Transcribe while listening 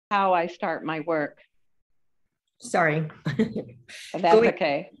how I start my work. Sorry. That's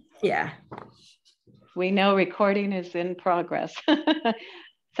okay. Yeah. We know recording is in progress.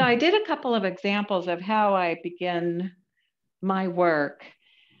 So I did a couple of examples of how I begin my work.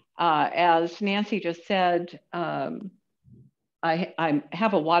 As Nancy just said, I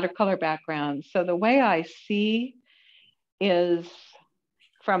have a watercolor background. So the way I see is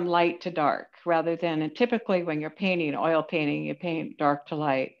from light to dark, rather than, and typically when you're painting, oil painting, you paint dark to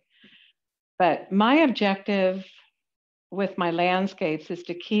light. But my objective with my landscapes is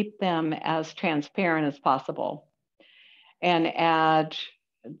to keep them as transparent as possible and add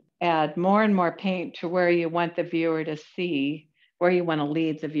more and more paint to where you want the viewer to see, where you want to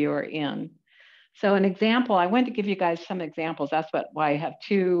lead the viewer in. So an example, I want to give you guys some examples. That's why I have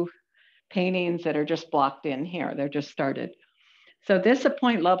two paintings that are just blocked in here. They're just started. So this at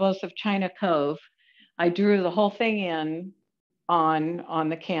Point Lobos of China Cove, I drew the whole thing in on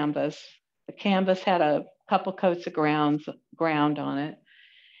the canvas. The canvas had a couple coats of ground on it.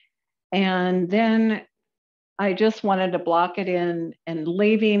 And then I just wanted to block it in and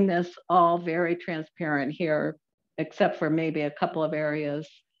leaving this all very transparent here, except for maybe a couple of areas,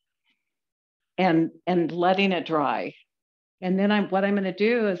 and letting it dry. And then what I'm going to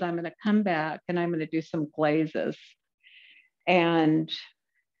do is I'm going to come back and I'm going to do some glazes. And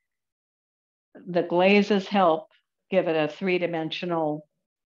the glazes help give it a three-dimensional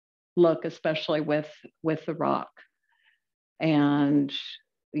look, especially with the rock and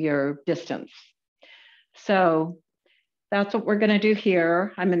your distance. So that's what we're going to do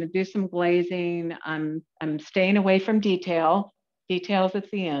here. I'm going to do some glazing. I'm staying away from details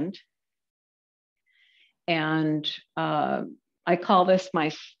at the end. And I call this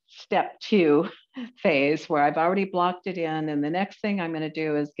my step 2 phase, where I've already blocked it in. And the next thing I'm going to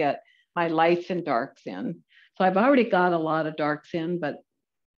do is get my lights and darks in. So I've already got a lot of darks in, but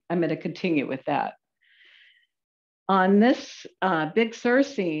I'm going to continue with that. On this Big Sur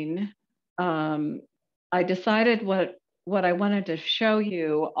scene, I decided what I wanted to show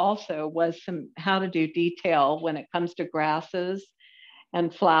you also was how to do detail when it comes to grasses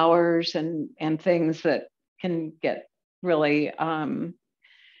and flowers and things that can get really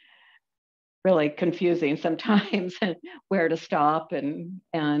really confusing sometimes, and where to stop and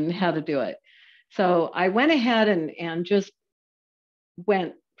how to do it. So I went ahead and just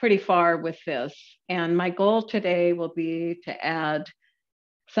went pretty far with this. And my goal today will be to add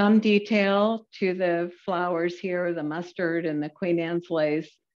some detail to the flowers here, the mustard and the Queen Anne's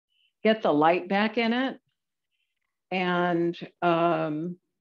lace, get the light back in it. And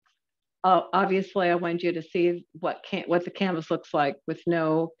obviously I want you to see what the canvas looks like with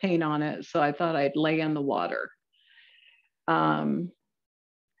no paint on it. So I thought I'd lay in the water.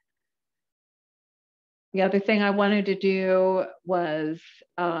 The other thing I wanted to do was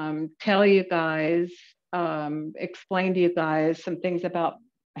tell you guys, explain to you guys some things about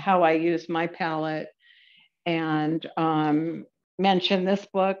how I use my palette, and mention this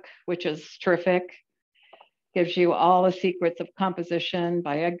book, which is terrific. Gives you all the secrets of composition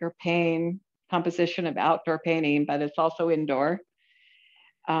by Edgar Payne, composition of outdoor painting, but it's also indoor.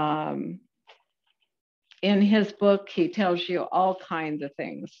 In his book, he tells you all kinds of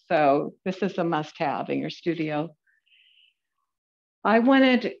things. So this is a must-have in your studio. I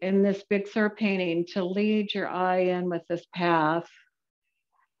wanted in this Big Sur painting to lead your eye in with this path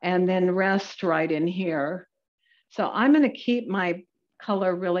and then rest right in here. So I'm going to keep my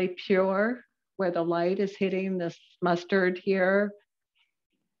color really pure where the light is hitting this mustard here.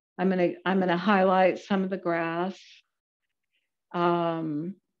 I'm going to highlight some of the grass.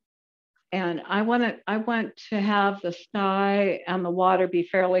 And I want to have the sky and the water be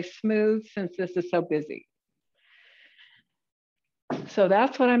fairly smooth since this is so busy. So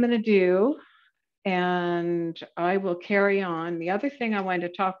that's what I'm going to do. And I will carry on. The other thing I wanted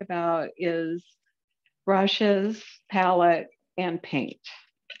to talk about is brushes, palette, and paint.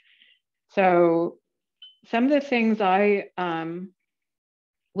 So some of the things I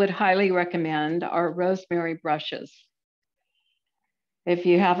would highly recommend are rosemary brushes. If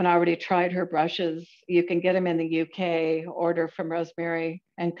you haven't already tried her brushes, you can get them in the UK, order from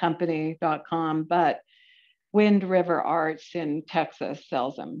rosemaryandcompany.com, but Wind River Arts in Texas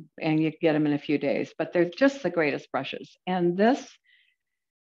sells them, and you get them in a few days, but they're just the greatest brushes. And this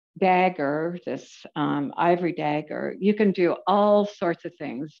dagger, this ivory dagger, you can do all sorts of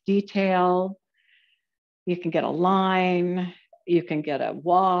things. Detail, you can get a line, you can get a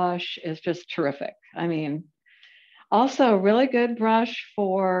wash. It's just terrific. I mean, also a really good brush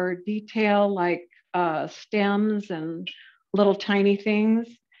for detail like stems and little tiny things.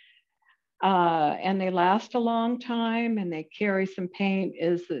 And they last a long time, and they carry some paint.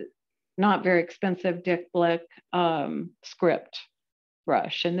 Is not very expensive Dick Blick script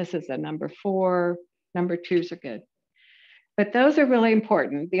brush. And this is a number 4. Number 2s are good. But those are really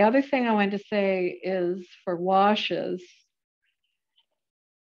important. The other thing I wanted to say is for washes,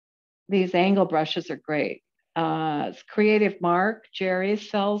 these angle brushes are great. It's Creative Mark. Jerry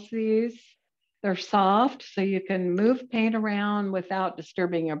sells these. They're soft, so you can move paint around without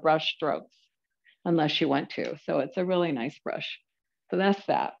disturbing your brush strokes unless you want to. So it's a really nice brush. So that's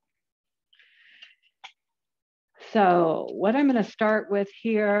that. So what I'm going to start with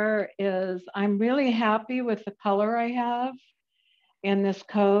here is I'm really happy with the color I have in this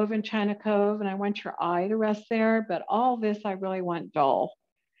cove in China Cove, and I want your eye to rest there, but all this I really want dull.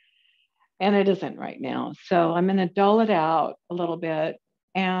 And it isn't right now. So I'm going to dull it out a little bit.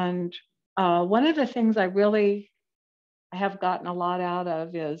 And one of the things I really have gotten a lot out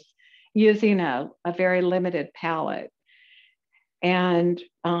of is using a very limited palette. And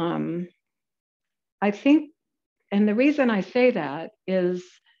I think, and the reason I say that is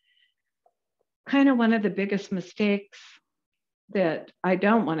kind of one of the biggest mistakes that I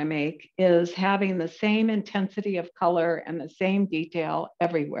don't want to make is having the same intensity of color and the same detail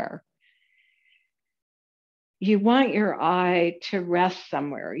everywhere. You want your eye to rest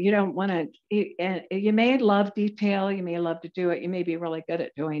somewhere. You don't want to, you may love detail, you may love to do it, you may be really good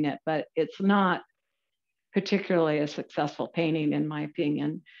at doing it, but it's not particularly a successful painting, in my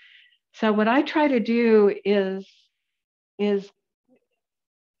opinion. So what I try to do is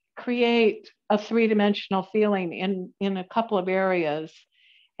create a three-dimensional feeling in a couple of areas,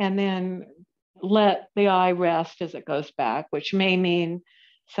 and then let the eye rest as it goes back, which may mean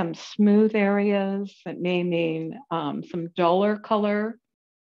some smooth areas, it may mean some duller color,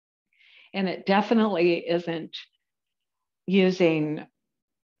 and it definitely isn't using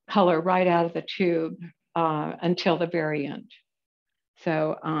color right out of the tube until the very end.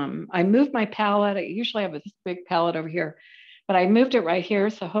 So I moved my palette. I usually have this big palette over here, but I moved it right here,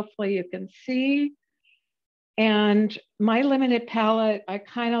 so hopefully you can see. And my limited palette, I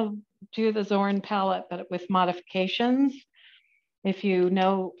kind of do the Zorn palette, but with modifications. If you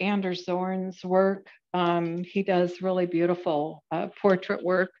know Anders Zorn's work, he does really beautiful portrait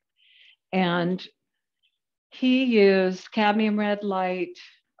work. And he used cadmium red light,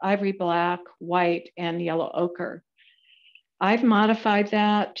 ivory black, white, and yellow ochre. I've modified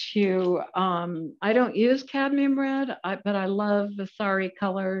that to, I don't use cadmium red, but I love the Sari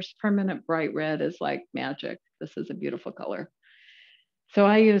colors. Permanent bright red is like magic. This is a beautiful color. So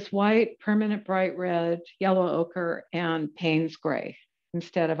I use white, permanent bright red, yellow ochre, and Payne's gray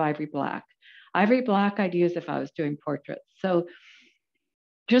instead of ivory black. Ivory black I'd use if I was doing portraits. So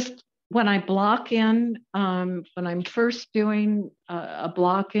just when I block in, when I'm first doing a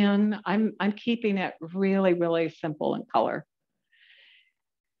block in, I'm keeping it really, really simple in color.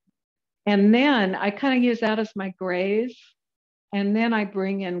 And then I kind of use that as my grays. And then I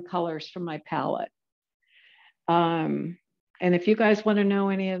bring in colors from my palette. And if you guys want to know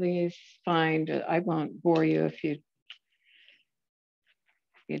any of these, fine. I won't bore you if you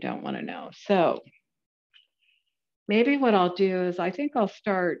don't want to know. So maybe what I'll do is I think I'll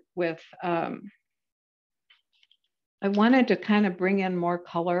start with, I wanted to kind of bring in more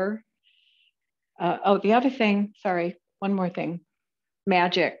color. Oh, the other thing, sorry, one more thing.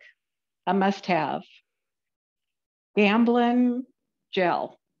 Magic, a must have. Gamblin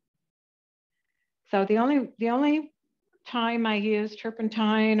gel. So the only time I use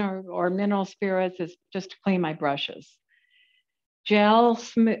turpentine or mineral spirits is just to clean my brushes. Gel,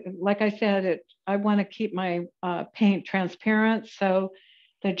 like I said, I want to keep my paint transparent, so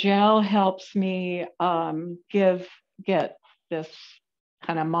the gel helps me get this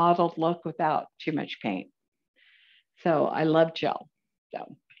kind of mottled look without too much paint. So I love gel.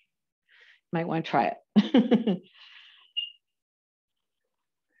 So might want to try it.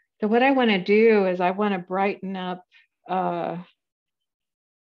 So what I want to do is I want to brighten up some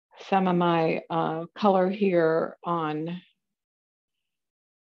of my color here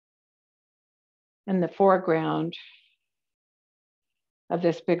in the foreground of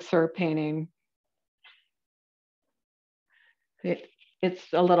this Big Sur painting. It's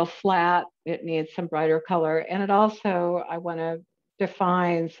a little flat. It needs some brighter color. And it also, I want to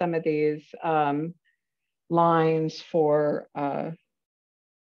define some of these lines for the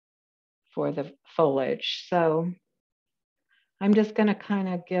foliage. So I'm just going to kind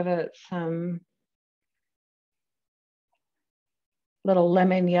of give it some little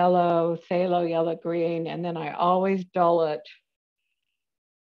lemon yellow, phthalo yellow green, and then I always dull it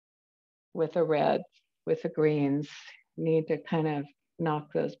with a red, with the greens. Need to kind of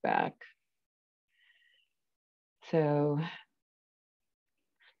knock those back. So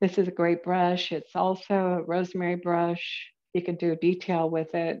this is a great brush. It's also a rosemary brush. You can do detail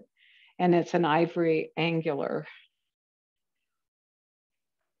with it, and it's an ivory angular.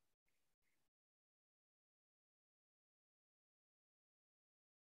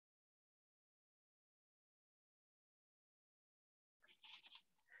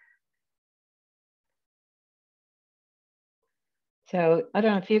 So I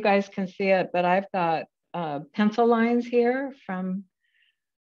don't know if you guys can see it, but I've got pencil lines here from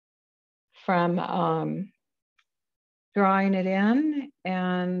drawing it in,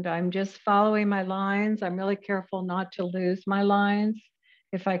 and I'm just following my lines. I'm really careful not to lose my lines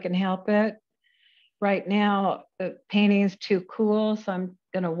if I can help it. Right now, the painting is too cool, so I'm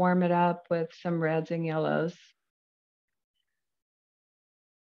going to warm it up with some reds and yellows.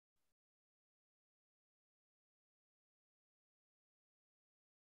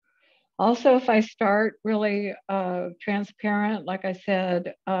 Also, if I start really transparent, like I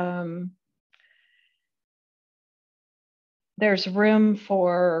said, there's room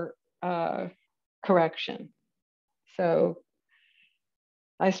for correction. So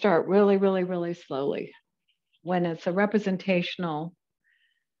I start really, really, really slowly. When it's a representational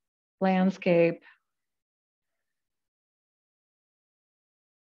landscape,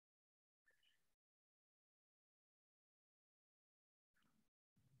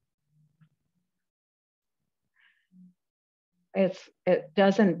 it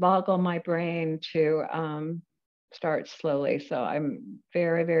doesn't boggle my brain to start slowly. So I'm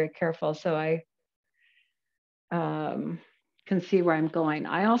very, very careful. So I can see where I'm going.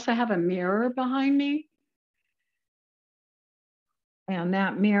 I also have a mirror behind me. And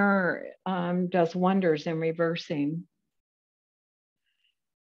that mirror does wonders in reversing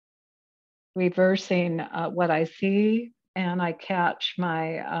what I see, and I catch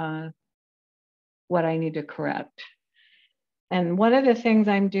my what I need to correct. And one of the things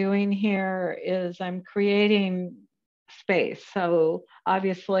I'm doing here is I'm creating space. So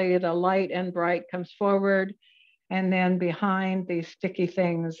obviously the light and bright comes forward, and then behind these sticky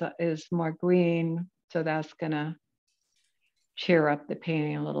things is more green. So that's gonna cheer up the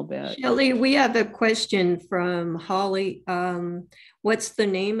painting a little bit. Shelley, we have a question from Holly. What's the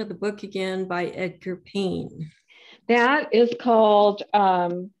name of the book again by Edgar Payne? That is called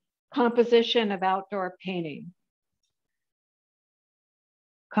Composition of Outdoor Painting.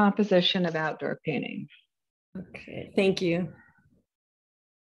 Composition of Outdoor Painting. Okay, thank you.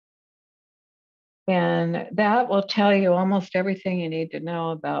 And that will tell you almost everything you need to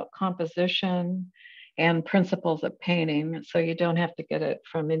know about composition and principles of painting. So you don't have to get it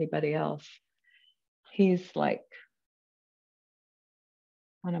from anybody else. He's like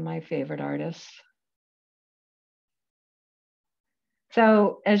one of my favorite artists.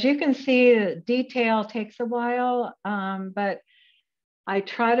 So as you can see, the detail takes a while, but I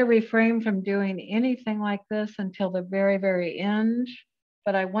try to refrain from doing anything like this until the very, very end.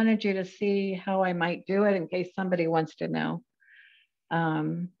 But I wanted you to see how I might do it in case somebody wants to know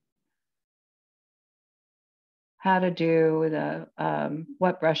how to do the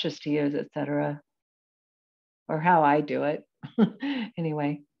what brushes to use, etc., or how I do it.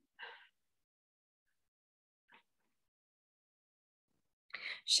 Anyway.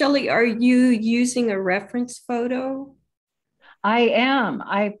 Shelley, are you using a reference photo? I am.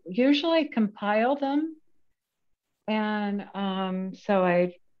 I usually compile them. And so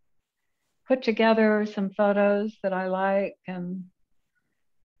I put together some photos that I like. And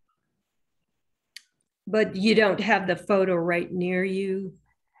But you don't have the photo right near you?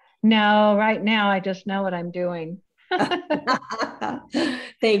 no, right now I just know what I'm doing.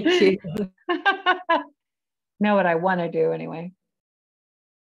 Thank you. Know what I want to do anyway.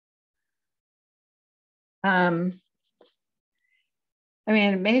 I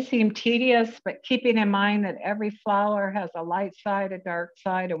mean, it may seem tedious, but keeping in mind that every flower has a light side, a dark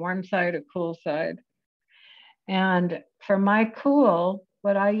side, a warm side, a cool side. And for my cool,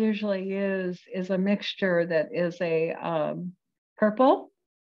 what I usually use is a mixture that is a purple.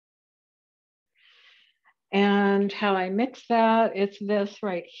 And how I mix that, it's this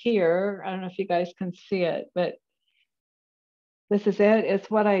right here. I don't know if you guys can see it, but this is it.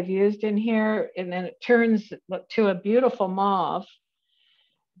 It's what I've used in here. And then it turns to a beautiful mauve,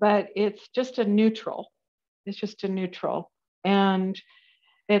 but it's just a neutral. It's just a neutral. And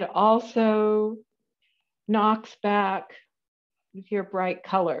it also knocks back your bright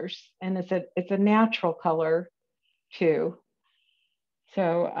colors. And it's a natural color too.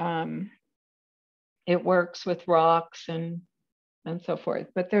 So it works with rocks and so forth.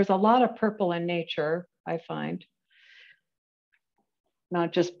 But there's a lot of purple in nature, I find,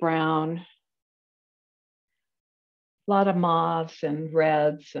 not just brown. a lot of mauves and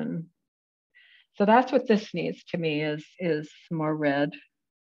reds. And so that's what this needs to me is more red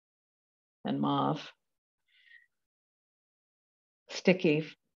and mauve, sticky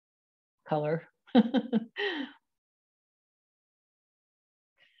color.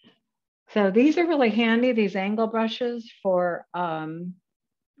 So these are really handy, these angle brushes for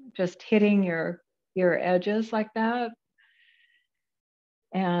just hitting your edges like that.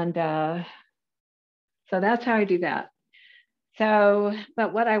 And so that's how I do that. So,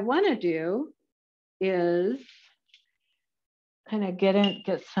 but what I want to do is kind of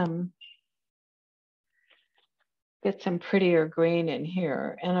get some prettier green in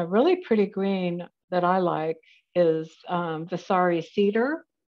here. And a really pretty green that I like is the Sari Cedar.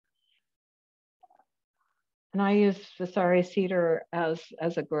 And I use the Sari Cedar as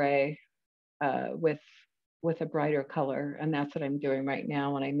a gray with a brighter color. And that's what I'm doing right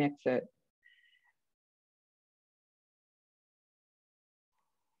now when I mix it.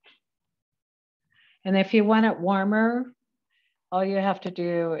 And if you want it warmer, all you have to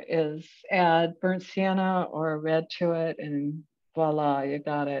do is add burnt sienna or a red to it, and voila, you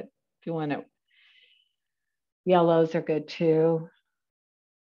got it. If you want it, yellows are good too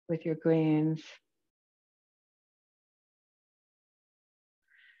with your greens.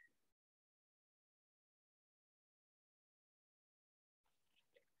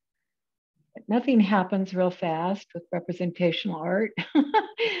 Nothing happens real fast with representational art.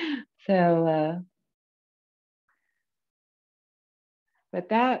 So, but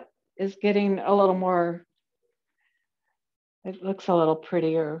that is getting a little more, it looks a little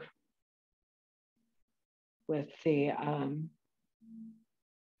prettier with the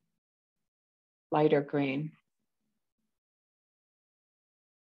lighter green.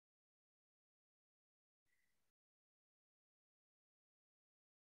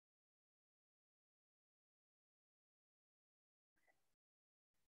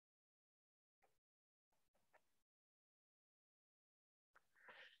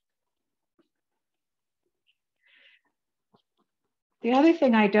 The other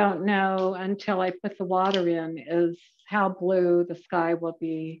thing I don't know until I put the water in is how blue the sky will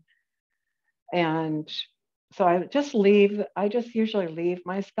be. And so I just usually leave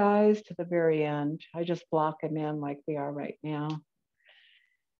my skies to the very end. I just block them in like they are right now.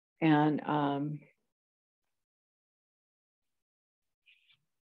 And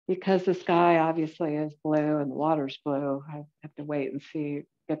because the sky obviously is blue and the water's blue, I have to wait and see,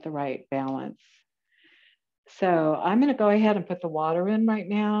 get the right balance. So I'm going to go ahead and put the water in right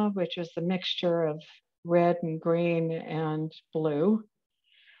now, which is the mixture of red and green and blue.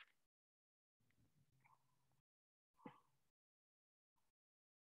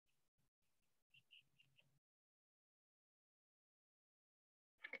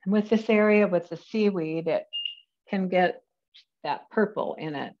 And with this area with the seaweed, it can get that purple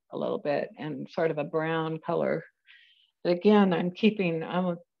in it a little bit and sort of a brown color. But again,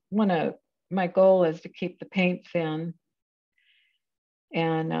 my goal is to keep the paint thin.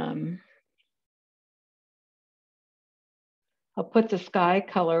 And I'll put the sky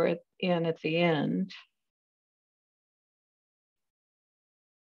color in at the end.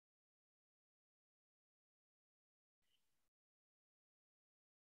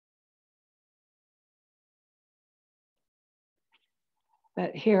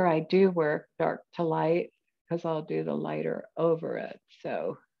 But here I do work dark to light because I'll do the lighter over it.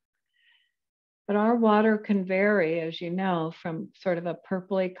 So, but our water can vary, as you know, from sort of a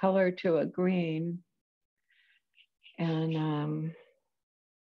purpley color to a green. And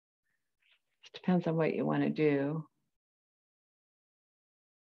it depends on what you want to do.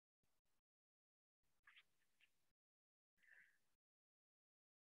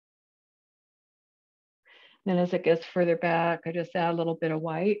 Then as it gets further back, I just add a little bit of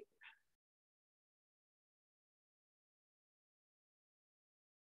white.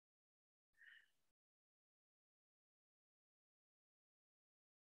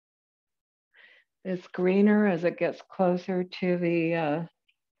 It's greener as it gets closer to the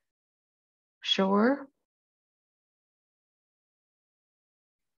shore.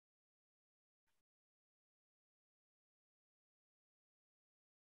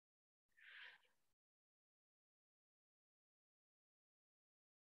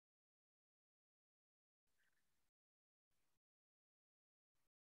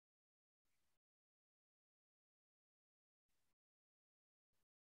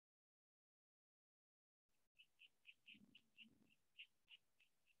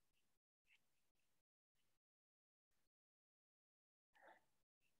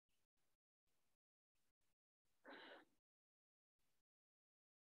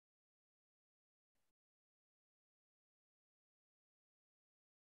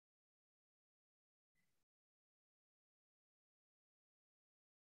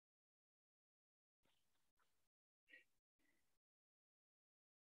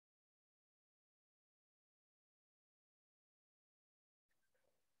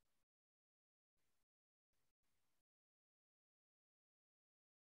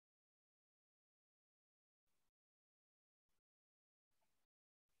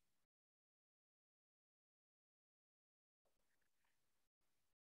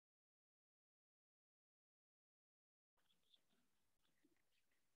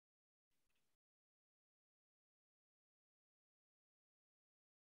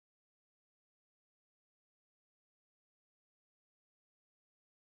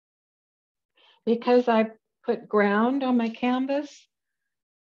 Because I put ground on my canvas,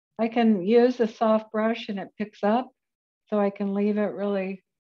 I can use a soft brush and it picks up. So I can leave it really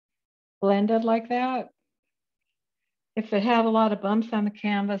blended like that. If it had a lot of bumps on the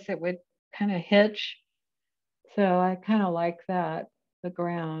canvas, it would kind of hitch. So I kind of like that, the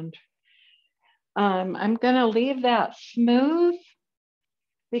ground. I'm going to leave that smooth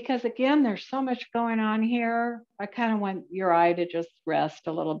because again, there's so much going on here. I kind of want your eye to just rest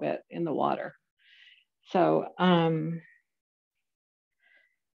a little bit in the water. So, and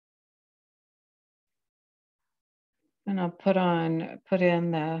I'll put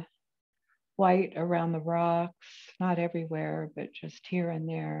in the white around the rocks, not everywhere, but just here and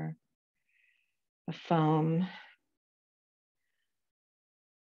there, the foam.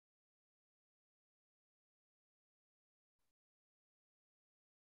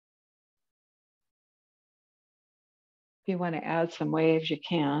 If you want to add some waves, you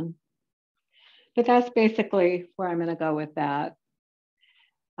can. But that's basically where I'm going to go with that.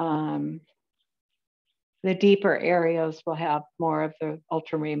 The deeper areas will have more of the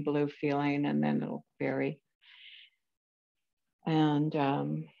ultramarine blue feeling, and then it'll vary. And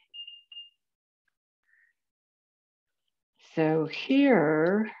so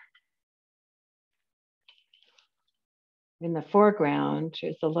here in the foreground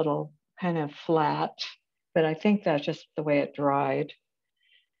is a little kind of flat, but I think that's just the way it dried.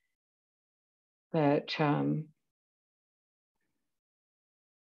 But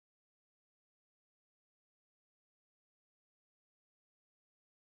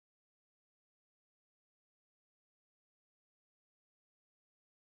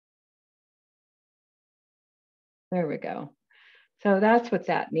there we go. So that's what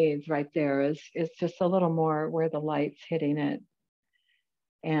that needs right there is just a little more where the light's hitting it.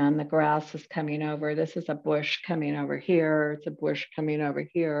 And the grass is coming over. This is a bush coming over here. It's a bush coming over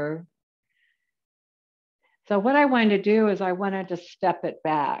here. So what I wanted to do is I wanted to step it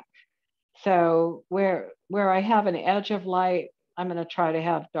back. So where I have an edge of light, I'm going to try to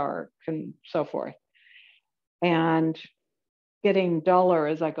have dark and so forth. And getting duller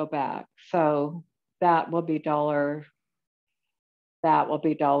as I go back. So that will be duller. That will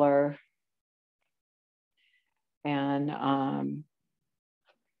be duller. And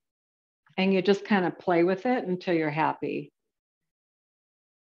you just kind of play with it until you're happy.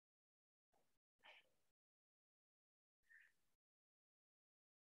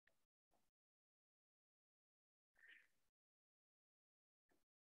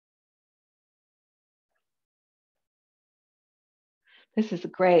 This is a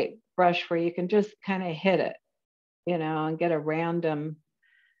great brush where you can just kind of hit it, and get a random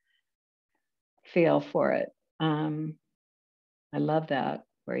feel for it. I love that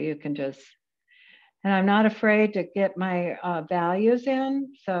where you can just, and I'm not afraid to get my values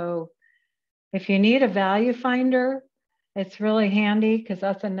in. So if you need a value finder, it's really handy because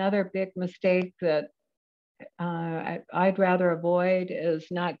that's another big mistake that I'd rather avoid is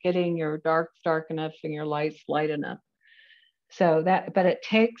not getting your darks dark enough and your lights light enough. So but it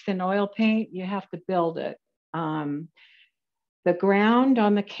takes an oil paint, you have to build it. The ground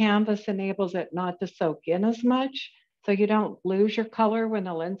on the canvas enables it not to soak in as much, so you don't lose your color when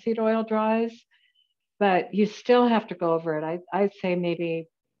the linseed oil dries, but you still have to go over it. I'd say maybe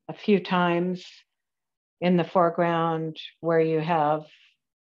a few times in the foreground where you have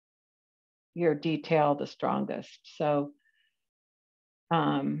your detail the strongest. So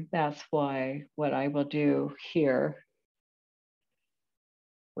that's why what I will do here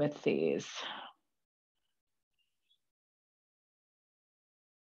with these.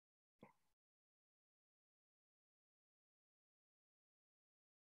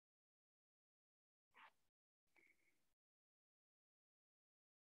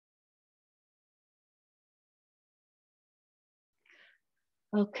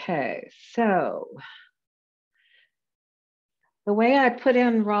 Okay, so the way I put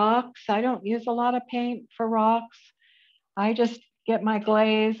in rocks, I don't use a lot of paint for rocks. I just get my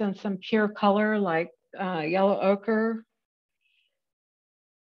glaze and some pure color like yellow ochre,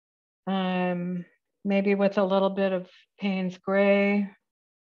 maybe with a little bit of Payne's gray.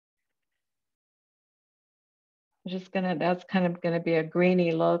 That's kind of gonna be a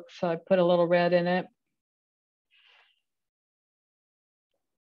greeny look, so I put a little red in it.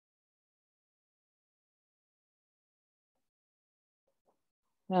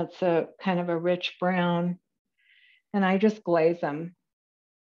 That's a kind of a rich brown. And I just glaze them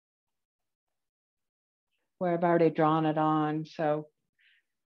where I've already drawn it on. So,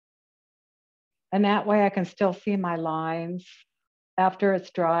 and that way I can still see my lines. After it's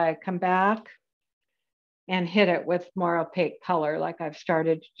dry, I come back and hit it with more opaque color like I've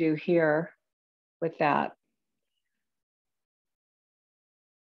started to do here. with that.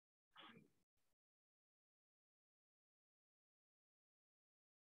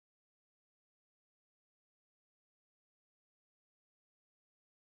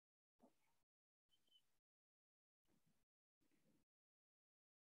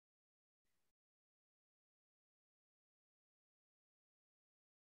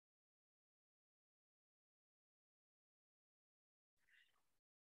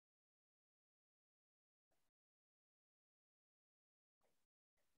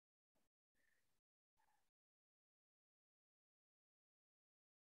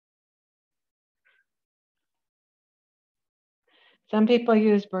 Some people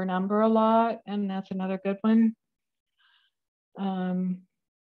use burnt umber a lot, and that's another good one. For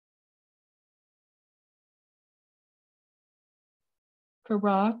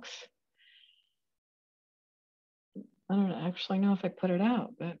rocks. I don't actually know if I put it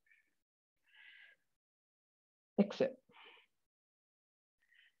out, but fix it.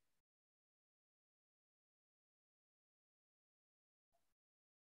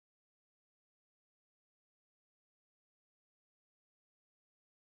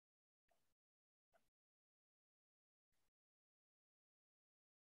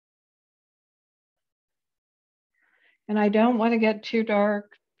 And I don't want to get too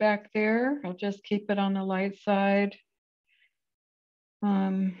dark back there. I'll just keep it on the light side.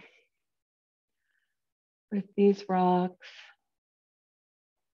 With these rocks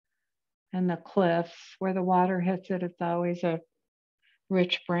and the cliffs where the water hits it, it's always a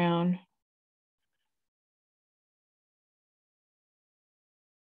rich brown.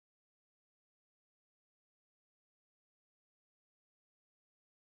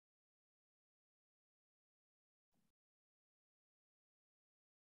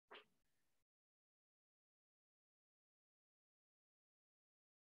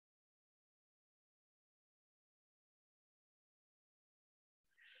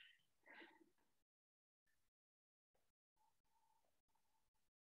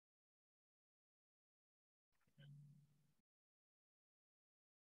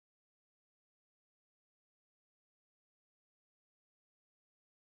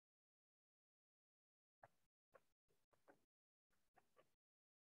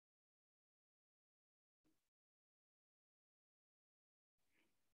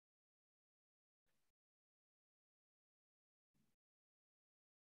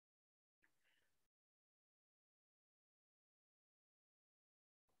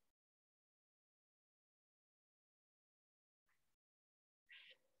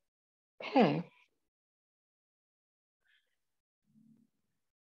 Okay.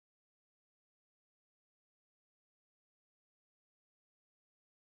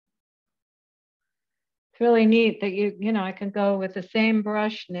 It's really neat that I can go with the same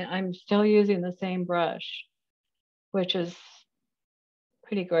brush. I'm still using the same brush, which is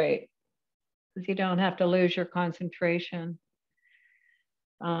pretty great because you don't have to lose your concentration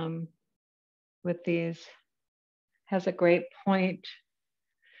with these. Has a great point.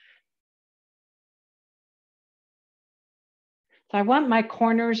 So I want my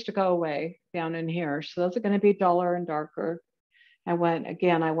corners to go away down in here. So those are going to be duller and darker. I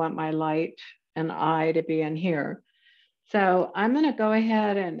want my light and eye to be in here. So I'm going to go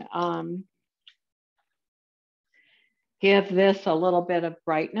ahead and give this a little bit of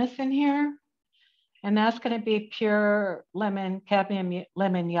brightness in here. And that's going to be pure cadmium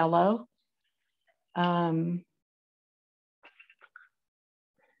lemon yellow. And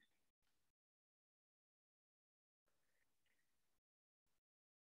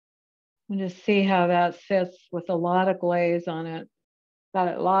just see how that sits with a lot of glaze on it.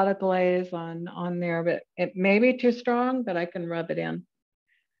 Got a lot of glaze on there, but it may be too strong, but I can rub it in.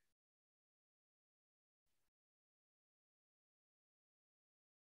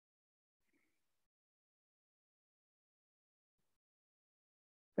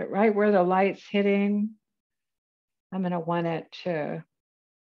 But right where the light's hitting, I'm going to want it to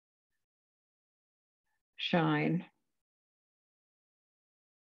shine.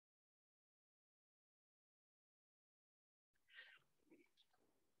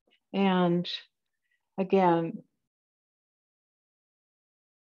 And again,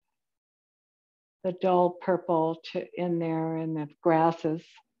 the dull purple in there and the grasses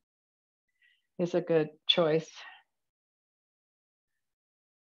is a good choice.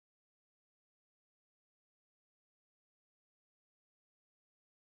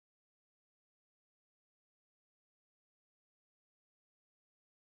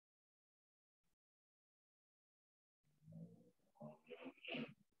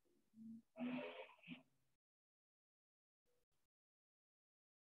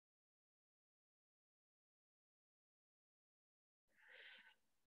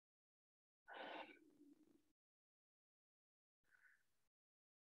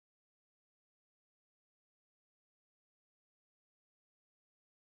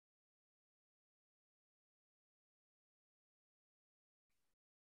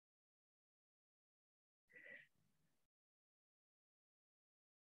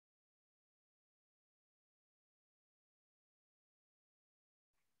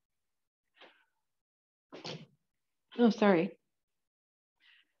 Oh, sorry.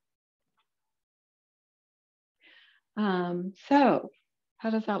 So how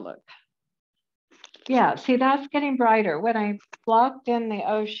does that look? Yeah, see, that's getting brighter. When I blocked in the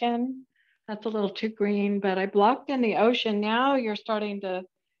ocean, that's a little too green, but I blocked in the ocean. Now you're starting to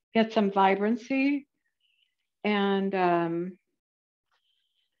get some vibrancy. And I'm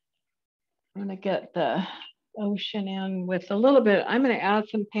gonna get the ocean in with a little bit. I'm gonna add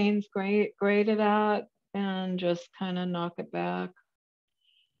some Payne's gray to that and just kind of knock it back.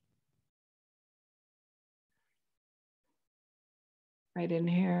 Right in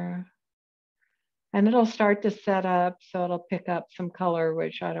here. And it'll start to set up, so it'll pick up some color,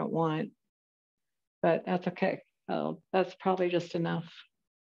 which I don't want, but that's okay. Oh, that's probably just enough.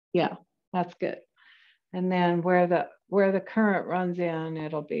 Yeah, that's good. And then where the current runs in,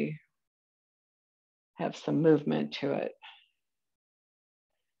 it'll be have some movement to it.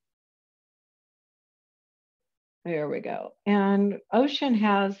 There we go. And our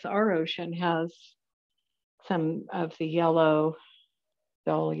ocean has some of the yellow,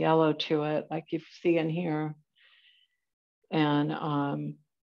 dull yellow to it, like you see in here. And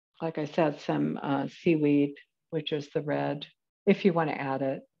like I said, some seaweed, which is the red, if you want to add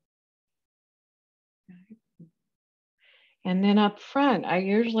it. And then up front, I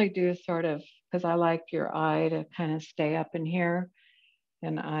usually do sort of, because I like your eye to kind of stay up in here.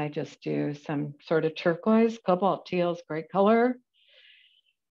 And I just do some sort of turquoise. Cobalt teal is great color.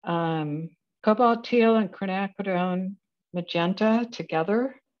 Cobalt teal and quinacridone magenta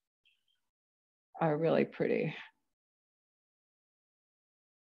together are really pretty.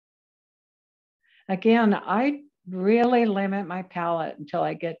 Again, I really limit my palette until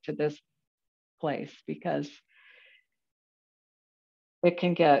I get to this place because it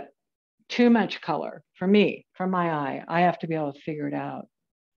can get too much color for me, for my eye. I have to be able to figure it out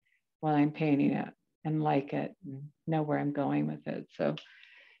while I'm painting it and like it and know where I'm going with it. So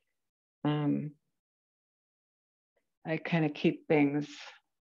I kind of keep things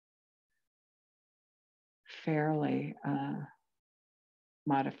fairly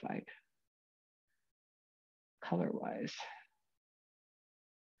modified color-wise.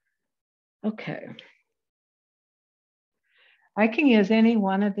 Okay. I can use any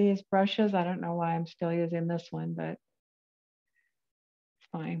one of these brushes. I don't know why I'm still using this one, but it's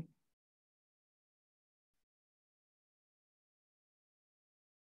fine.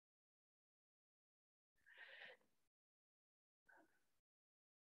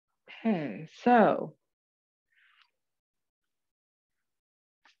 Okay, so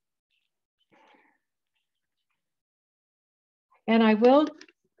and I will,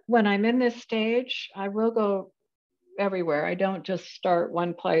 when I'm in this stage, I will go everywhere. I don't just start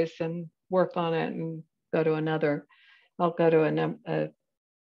one place and work on it and go to another. I'll go to a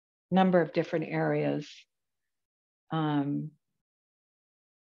number of different areas.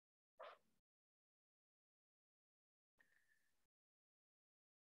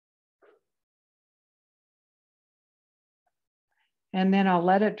 And then I'll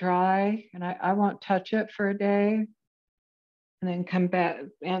let it dry and I won't touch it for a day and then come back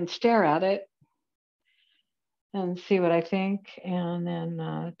and stare at it and see what I think and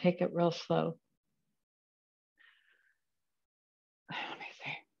then take it real slow. Let me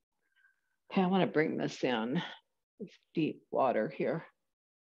see. Okay, I want to bring this in. It's deep water here.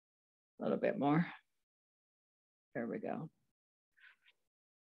 A little bit more. There we go.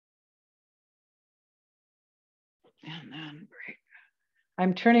 And then break.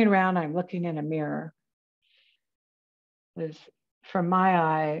 I'm turning around, I'm looking in a mirror. Because from my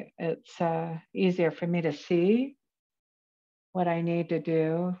eye, it's easier for me to see what I need to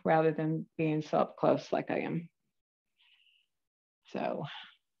do rather than being so up close like I am. So.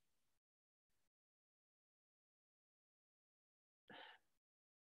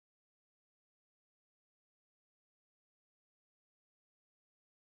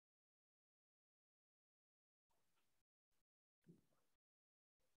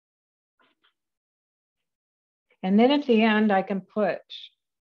 And then at the end, I can put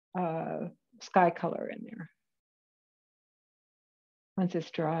sky color in there once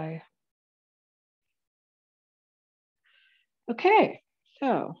it's dry. Okay,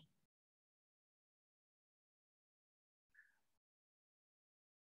 so.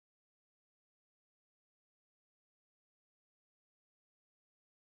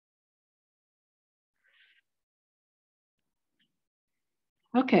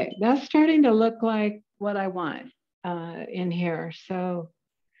 Okay, that's starting to look like what I want in here. So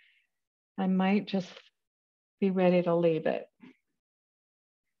I might just be ready to leave it.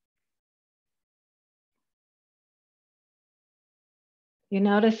 You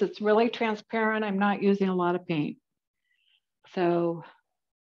notice it's really transparent. I'm not using a lot of paint. So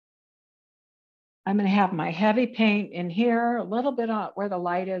I'm going to have my heavy paint in here, a little bit on where the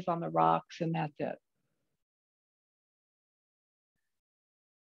light is on the rocks, and that's it.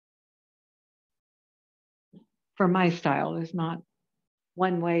 For my style, there's not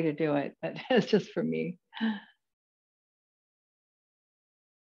one way to do it, but it's just for me.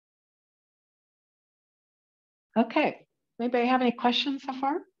 Okay, anybody have any questions so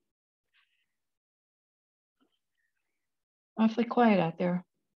far? Awfully quiet out there.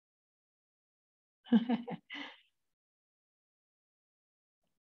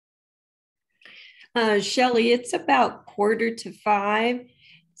 Shelley, it's about 4:45.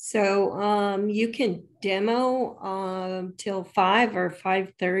 So you can demo till 5 or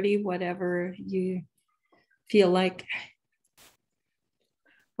 5:30, whatever you feel like.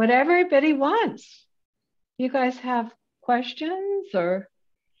 Whatever everybody wants. You guys have questions or?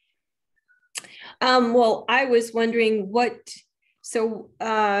 Well, I was wondering the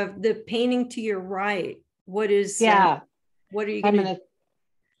painting to your right, what are you going to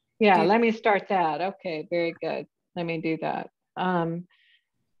do? Let me start that. Okay, very good. Let me do that. I'm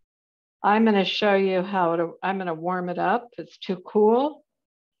going to show you I'm going to warm it up. It's too cool.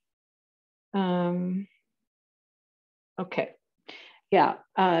 Okay. Yeah,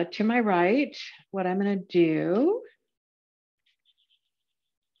 to my right, what I'm going to do,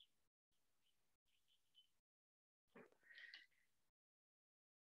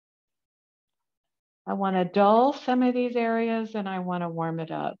 I want to dull some of these areas and I want to warm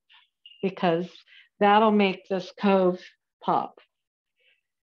it up because that'll make this cove pop.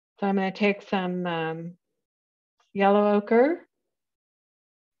 So I'm going to take some yellow ochre,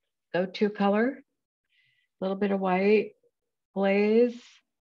 go-to color, a little bit of white, glaze.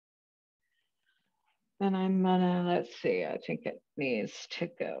 And I'm gonna, let's see, I think it needs to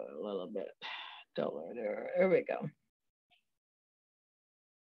go a little bit duller there. There we go.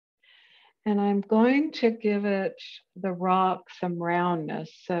 And I'm going to give it, the rock, some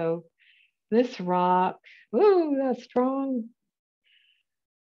roundness. So this rock, ooh, that's strong.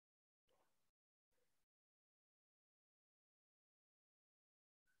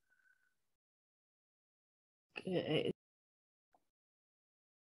 Okay.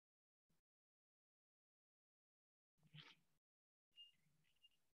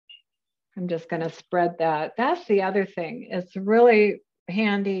 I'm just going to spread that. That's the other thing. It's really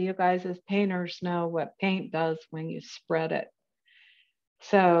handy. You guys as painters know what paint does when you spread it.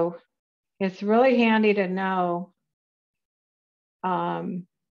 So it's really handy to know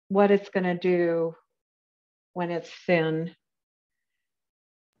what it's going to do when it's thin.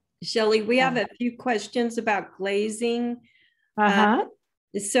 Shelley, we have a few questions about glazing. So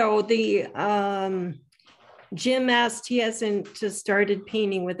Jim asked, he hasn't started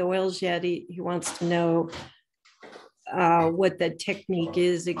painting with oils yet. He wants to know what the technique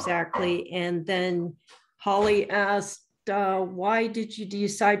is exactly. And then Holly asked, why did you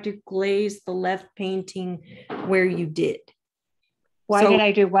decide to glaze the left painting where you did? Why did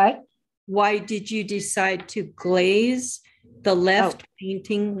I do what? Why did you decide to glaze the left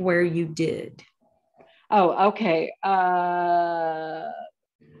painting where you did? Oh, okay.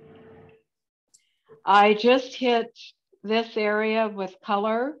 I just hit this area with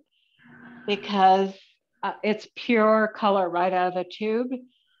color because it's pure color right out of the tube.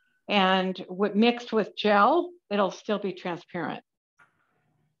 And mixed with gel, it'll still be transparent.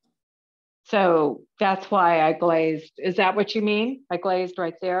 So that's why I glazed. Is that what you mean? I glazed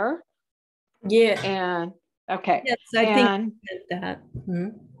right there? Yeah. And okay. Yes, I think that. Mm-hmm.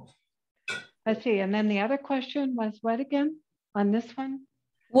 Let's see. And then the other question was what again on this one?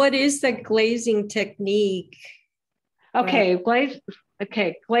 What is the glazing technique? Okay,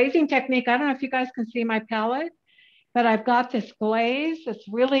 glazing technique. I don't know if you guys can see my palette, but I've got this glaze. It's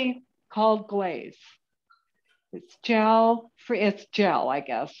really called glaze. It's gel free. It's gel, I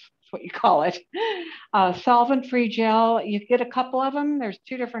guess. That's what you call it. Solvent-free gel. You get a couple of them. There's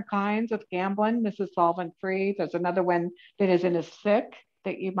two different kinds of Gamblin. This is solvent-free. There's another one that isn't as thick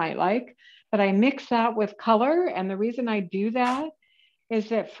that you might like. But I mix that with color. And the reason I do that is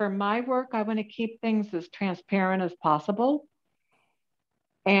that for my work, I want to keep things as transparent as possible.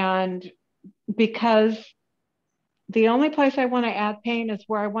 And because the only place I want to add paint is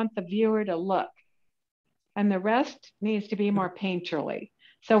where I want the viewer to look. And the rest needs to be more painterly.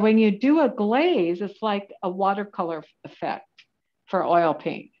 So when you do a glaze, it's like a watercolor effect for oil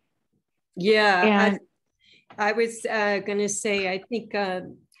paint. Yeah, and I was going to say, I think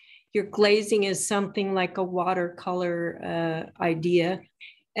your glazing is something like a watercolor idea.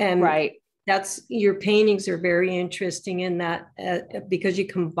 And right. Your paintings are very interesting in that because you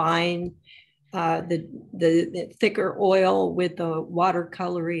combine the thicker oil with the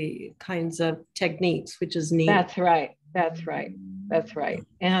watercolory kinds of techniques, which is neat. That's right. That's right. That's right.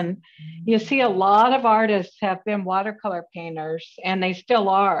 And you see a lot of artists have been watercolor painters and they still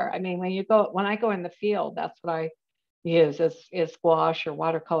are. I mean, when I go in the field, that's what I use is gouache or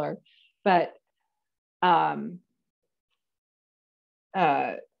watercolor. But um,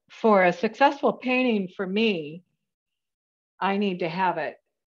 uh, for a successful painting for me, I need to have it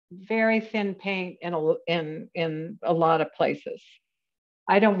very thin paint in a lot of places.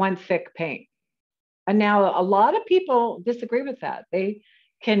 I don't want thick paint. And now a lot of people disagree with that. They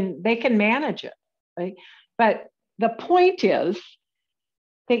can manage it, right? But the point is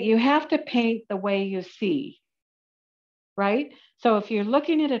that you have to paint the way you see, right? So if you're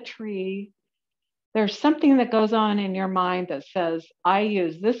looking at a tree, there's something that goes on in your mind that says, I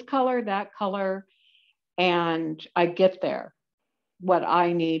use this color, that color, and I get there what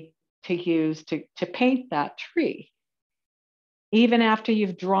I need to use to paint that tree. Even after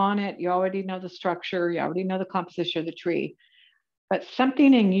you've drawn it, you already know the structure, you already know the composition of the tree, but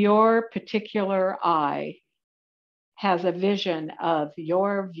something in your particular eye has a vision of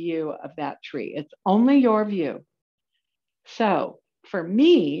your view of that tree. It's only your view. So for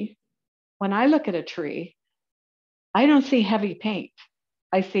me, when I look at a tree, I don't see heavy paint.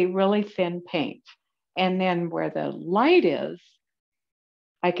 I see really thin paint. And then where the light is,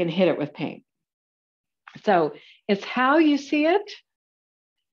 I can hit it with paint. So it's how you see it.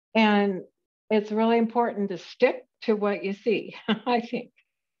 And it's really important to stick to what you see, I think,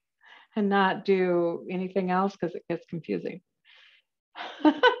 and not do anything else because it gets confusing.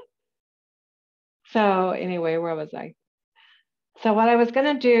 So anyway, where was I? So what I was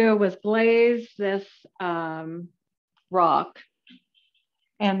going to do was glaze this rock.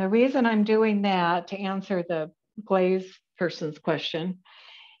 And the reason I'm doing that, to answer the glaze person's question,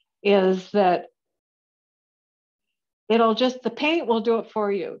 is that the paint will do it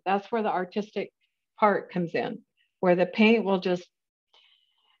for you. That's where the artistic part comes in, where the paint will just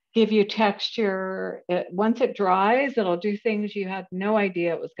give you texture. Once it dries, it'll do things you had no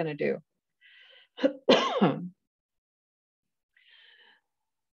idea it was going to do.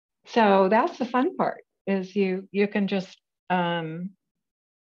 So that's the fun part, is you can just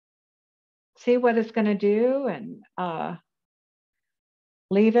see what it's going to do and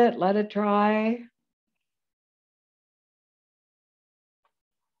let it dry.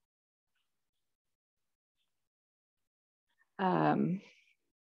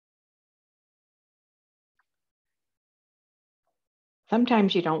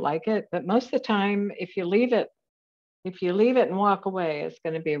 Sometimes you don't like it, but most of the time, if you leave it and walk away, it's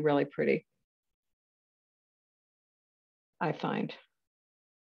going to be really pretty, I find.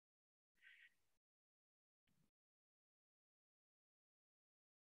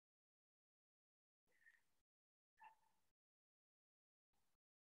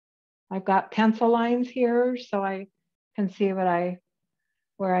 I've got pencil lines here so I can see where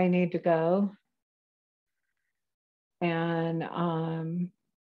I need to go. And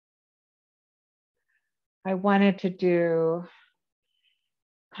I wanted to do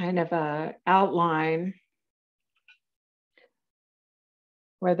kind of a outline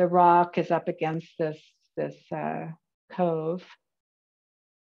where the rock is up against this cove.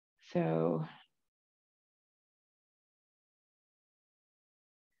 So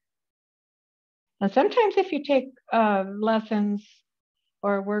and sometimes if you take lessons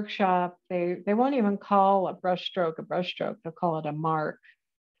or a workshop, they won't even call a brushstroke a brushstroke. They'll call it a mark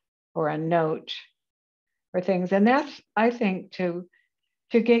or a note or things. And that's, I think, to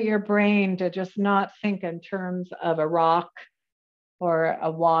get your brain to just not think in terms of a rock or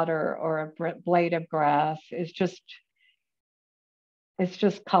a water or a blade of grass. It's just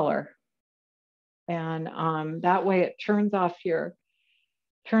color. And that way it turns off your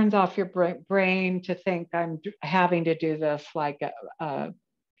brain to think I'm having to do this like a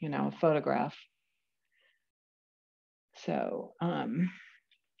photograph. So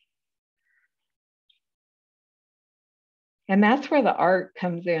and that's where the art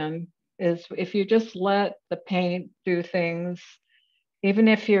comes in, is if you just let the paint do things, even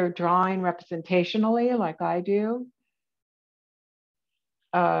if you're drawing representationally like I do,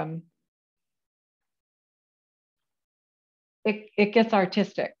 it gets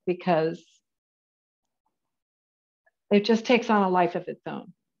artistic because it just takes on a life of its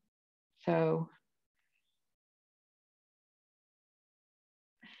own. So,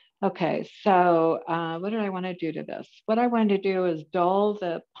 okay, so what did I want to do to this? What I wanted to do is dull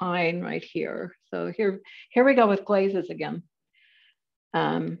the pine right here. So here we go with glazes again.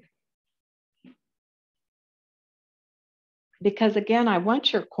 Because again, I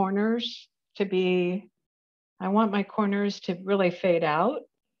want your corners to be, I want my corners to really fade out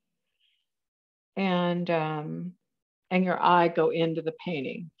and your eye go into the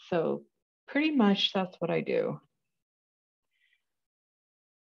painting. So pretty much that's what I do.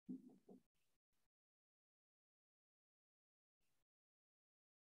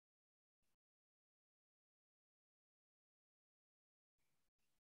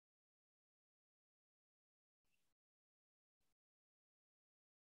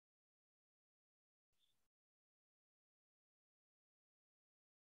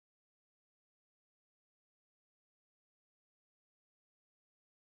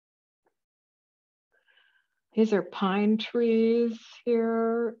 These are pine trees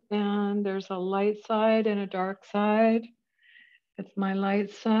here, and there's a light side and a dark side. It's my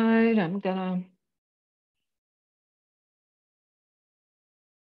light side. I'm gonna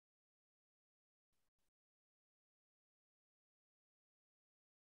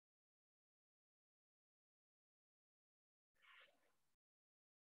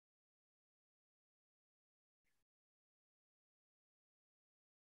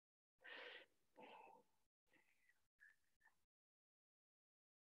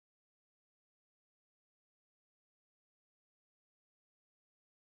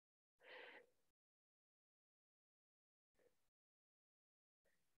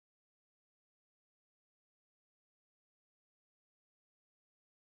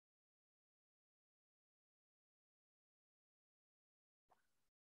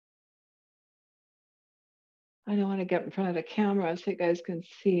I don't want to get in front of the camera so you guys can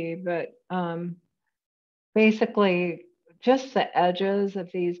see, but basically just the edges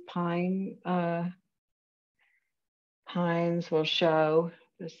of these pines will show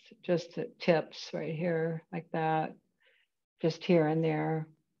just the tips right here like that, just here and there.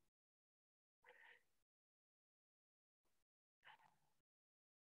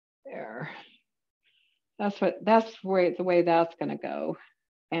 There. That's the way that's going to go.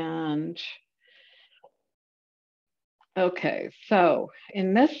 And okay, so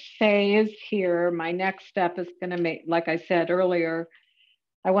in this phase here, my next step is going to make, like I said earlier,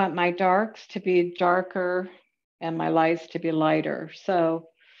 I want my darks to be darker and my lights to be lighter. So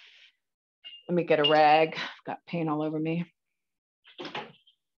let me get a rag. I've got paint all over me.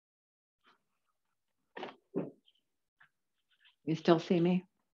 You still see me?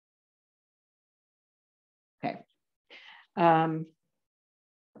 Okay.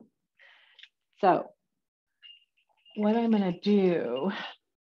 So what I'm going to do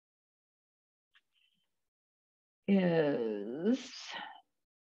is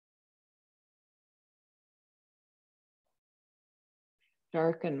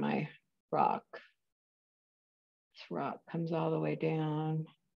darken my rock. This rock comes all the way down.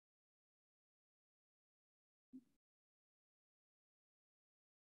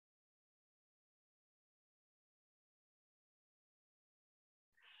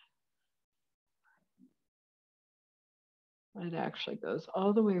 It actually goes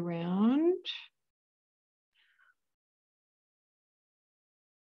all the way around.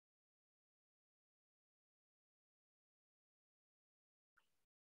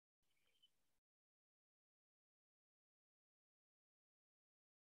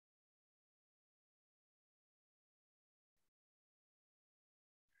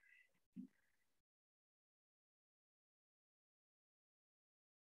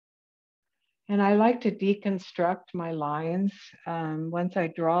 And I like to deconstruct my lines. Once I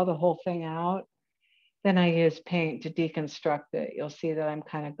draw the whole thing out, then I use paint to deconstruct it. You'll see that I'm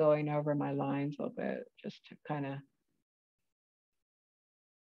kind of going over my lines a little bit, just to kind of.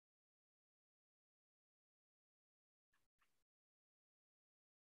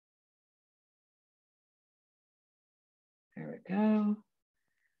 There we go.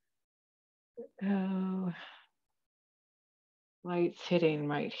 Oh, light's hitting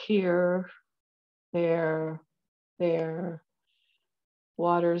right here, there, there.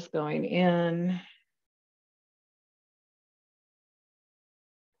 Water's going in.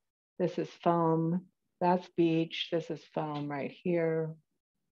 This is foam. That's beach. This is foam right here.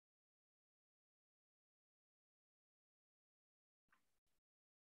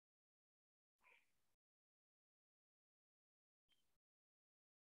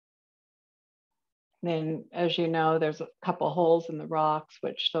 Then, as you know, there's a couple holes in the rocks,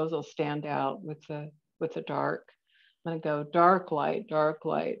 which those will stand out with the dark. I'm gonna go dark light, dark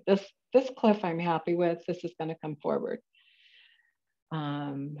light. This cliff I'm happy with. This is gonna come forward.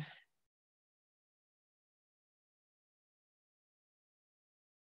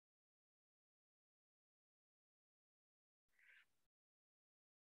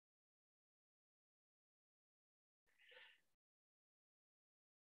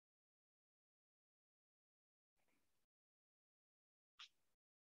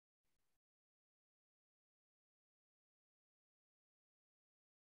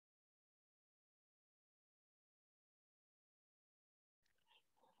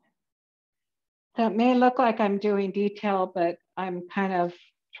 That may look like I'm doing detail, but I'm kind of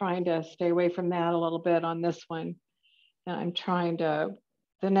trying to stay away from that a little bit on this one. And I'm trying to,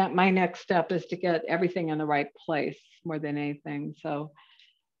 my next step is to get everything in the right place more than anything. So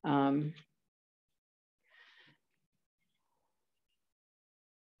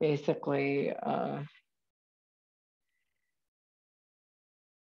basically,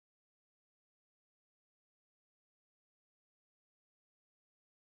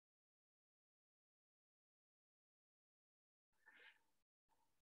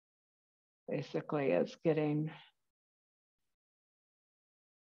 it's getting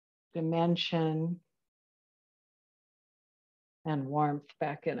dimension and warmth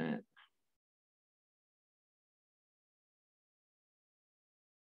back in it.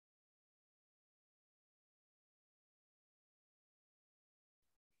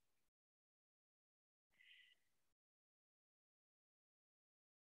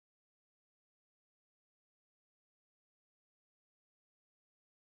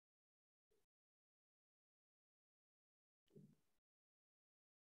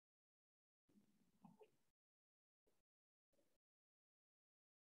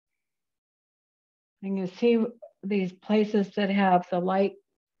 And you see these places that have the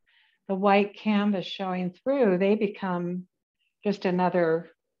white canvas showing through, they become just another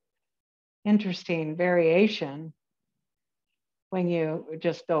interesting variation when you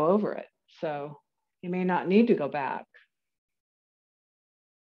just go over it. So you may not need to go back.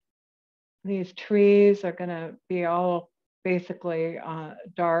 These trees are going to be all basically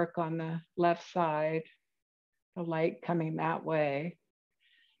dark on the left side, the light coming that way.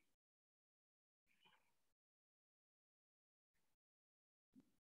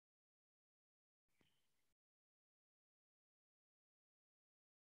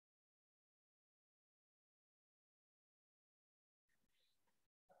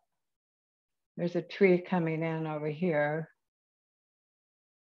 There's a tree coming in over here.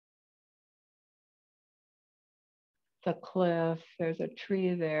 The cliff, there's a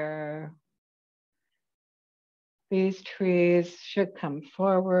tree there. These trees should come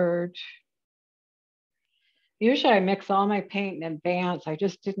forward. Usually I mix all my paint in advance. I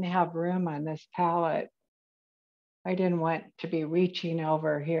just didn't have room on this palette. I didn't want to be reaching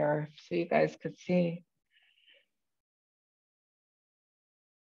over here so you guys could see.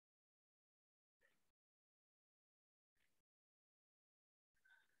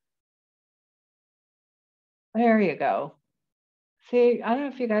 There you go. See, I don't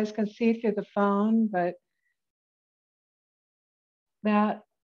know if you guys can see through the phone, but that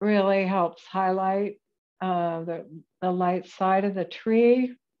really helps highlight the light side of the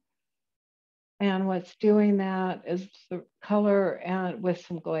tree. And what's doing that is the color and with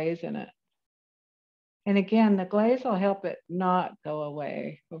some glaze in it. And again, the glaze will help it not go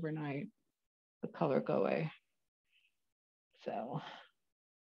away overnight, the color go away. So.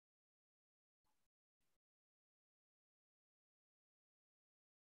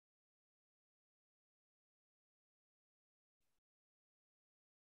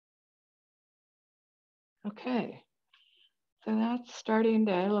 Okay, so that's starting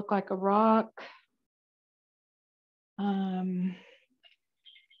to look like a rock. Get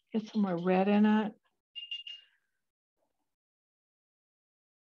some more red in it.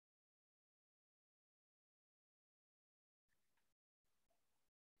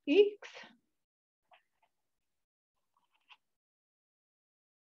 Eeks.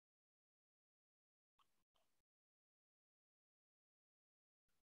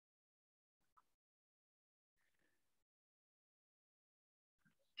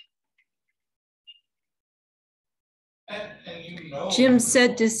 Jim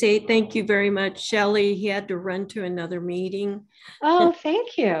said to say thank you very much, Shelley. He had to run to another meeting. Oh,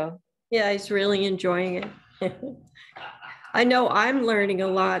 thank you. Yeah, he's really enjoying it. I know I'm learning a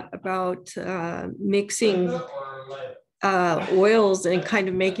lot about mixing oils and kind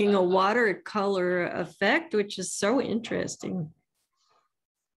of making a watercolor effect, which is so interesting.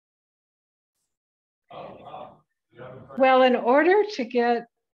 Well, in order to get,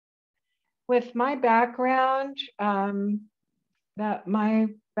 with my background, that my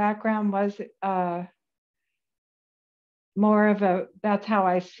background was more of a, that's how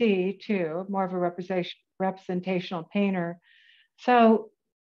I see too, more of a representational painter. So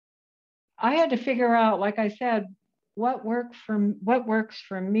I had to figure out, like I said, what works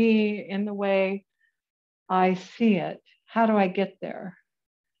for me in the way I see it. How do I get there?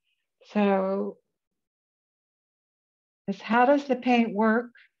 So it's, how does the paint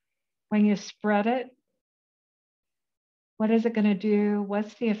work when you spread it? What is it going to do?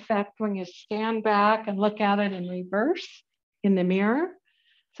 What's the effect when you stand back and look at it in reverse in the mirror?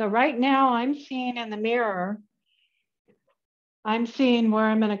 So right now I'm seeing in the mirror, I'm seeing where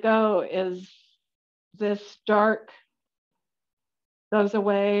I'm going to go is this dark goes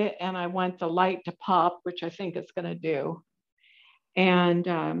away and I want the light to pop, which I think it's going to do. And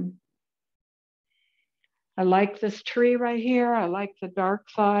I like this tree right here. I like the dark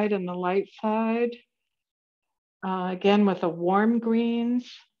side and the light side. Again, with the warm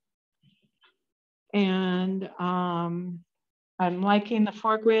greens. And I'm liking the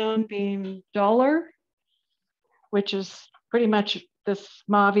foreground being duller, which is pretty much this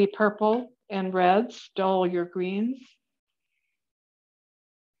mauve purple and reds, dull your greens.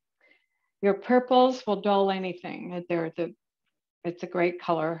 Your purples will dull anything. It's a great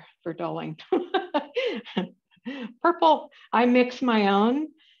color for dulling. Purple, I mix my own,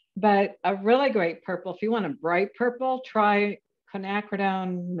 but a really great purple, if you want a bright purple, try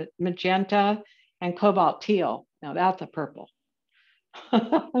quinacridone magenta and cobalt teal. Now that's a purple.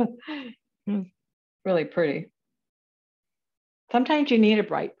 Really pretty. Sometimes you need a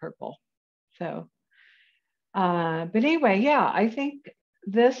bright purple. So, but anyway, yeah, I think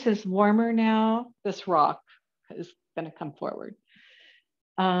this is warmer now. This rock is going to come forward.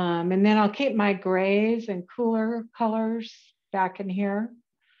 And then I'll keep my grays and cooler colors back in here.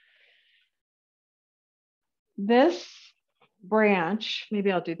 This branch,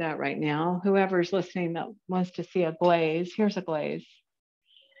 maybe I'll do that right now. Whoever's listening that wants to see a glaze, here's a glaze.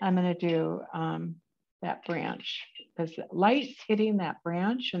 I'm going to do that branch because light's hitting that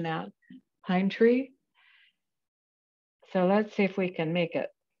branch and that pine tree. So let's see if we can make it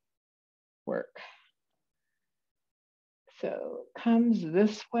work. So it comes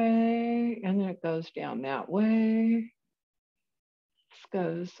this way and then it goes down that way. This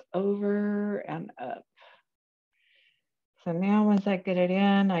goes over and up. So now once I get it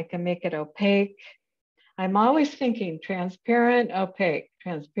in, I can make it opaque. I'm always thinking transparent, opaque,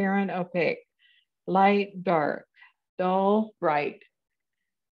 light, dark, dull, bright.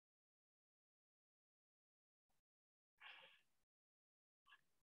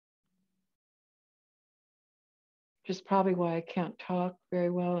 Which is probably why I can't talk very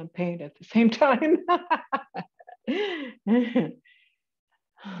well and paint at the same time.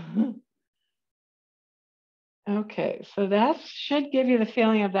 Okay, so that should give you the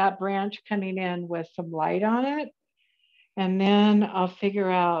feeling of that branch coming in with some light on it. And then I'll figure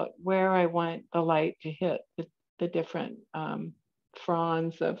out where I want the light to hit the different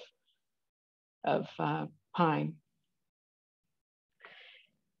fronds of pine.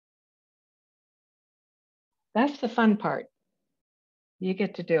 That's the fun part. You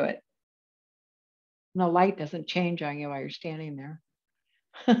get to do it. And the light doesn't change on you while you're standing there.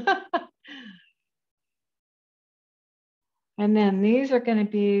 And then these are going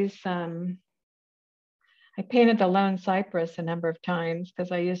to be some, I painted the lone cypress a number of times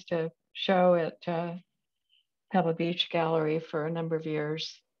because I used to show at Pebble Beach Gallery for a number of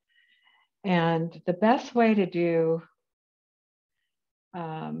years. And the best way to do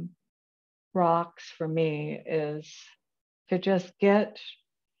rocks for me is to just get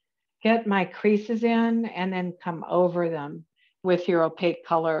my creases in and then come over them with your opaque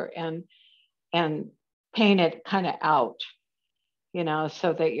color and paint it kind of out, you know,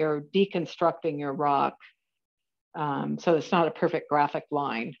 so that you're deconstructing your rock. So it's not a perfect graphic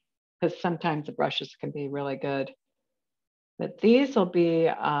line because sometimes the brushes can be really good. But these will be,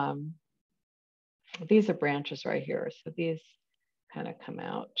 these are branches right here. So these kind of come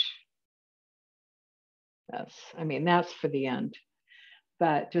out. I mean, that's for the end,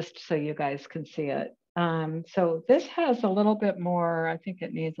 but just so you guys can see it. So this has a little bit more, I think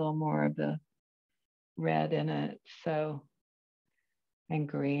it needs a little more of the red in it. So, and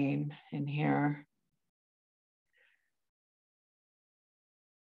green in here.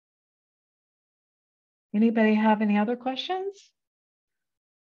 Anybody have any other questions?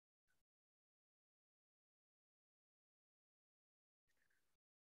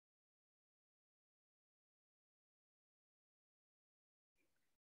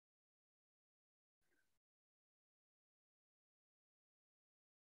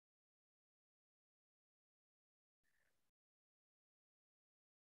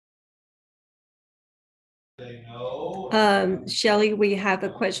 Shelley, we have a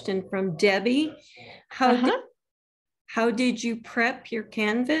question from Debbie. How did you prep your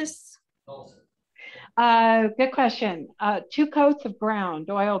canvas? Good question. 2 coats of ground,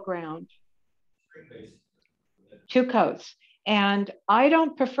 oil ground. 2 coats. And I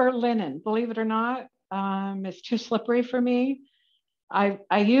don't prefer linen, believe it or not. It's too slippery for me. I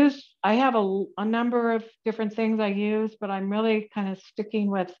have a number of different things I use, but I'm really kind of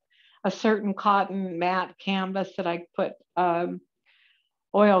sticking with a certain cotton matte canvas that I put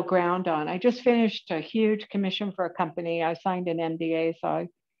oil ground on. I just finished a huge commission for a company. I signed an NDA, so I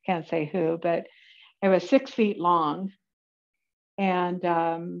can't say who, but it was 6 feet long. And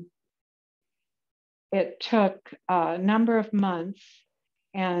it took a number of months.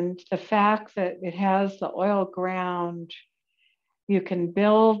 And the fact that it has the oil ground, you can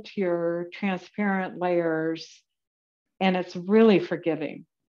build your transparent layers, and it's really forgiving.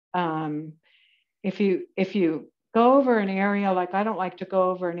 If you go over an area, like I don't like to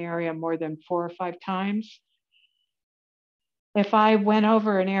go over an area more than 4 or 5 times. If I went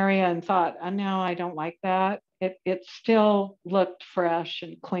over an area and thought, oh, no, I don't like that, it still looked fresh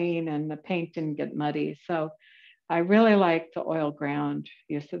and clean, and the paint didn't get muddy. So I really like the oil ground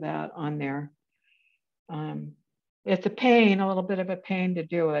use of that on there. It's a little bit of a pain to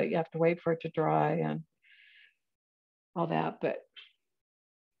do it. You have to wait for it to dry and all that, but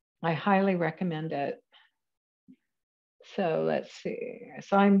I highly recommend it. So let's see.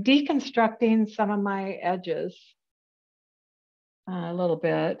 So I'm deconstructing some of my edges a little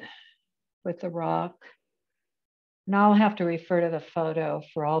bit with the rock. And I'll have to refer to the photo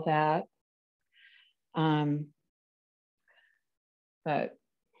for all that. But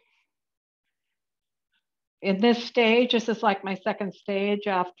in this stage, this is like my second stage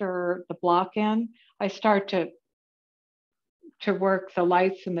after the block in, I start to work the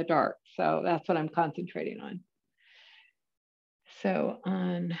lights in the dark. So that's what I'm concentrating on. So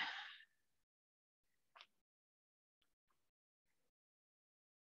on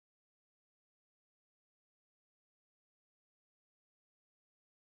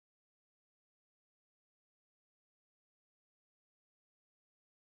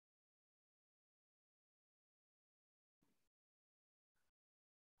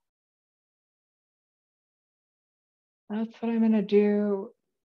that's what I'm going to do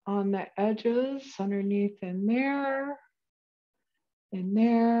on the edges, underneath in there, and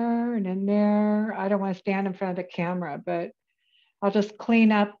in there. I don't want to stand in front of the camera, but I'll just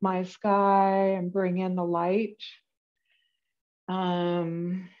clean up my sky and bring in the light.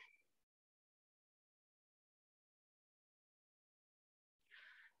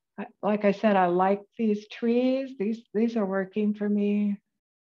 Like I said, I like these trees. These are working for me.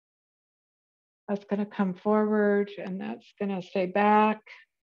 That's going to come forward, and that's going to stay back.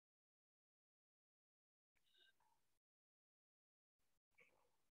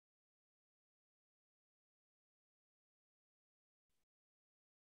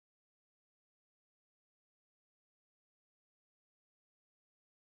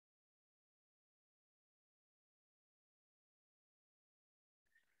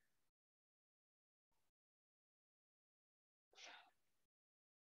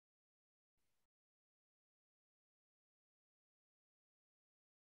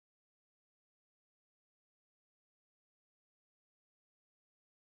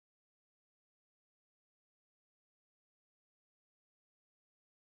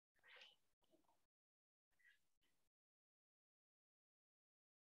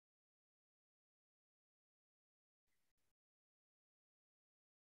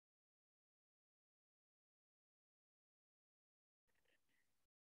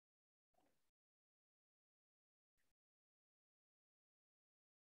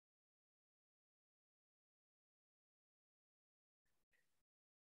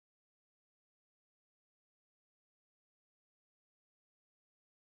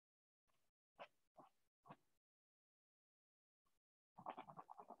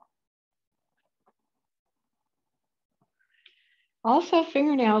 Also,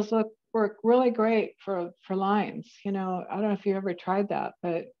 fingernails work really great for lines. I don't know if you ever tried that,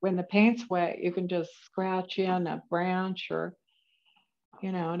 but when the paint's wet, you can just scratch in a branch or,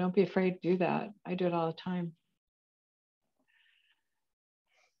 don't be afraid to do that. I do it all the time.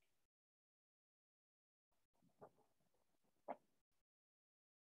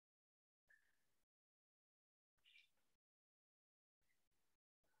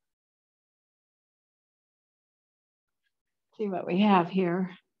 See what we have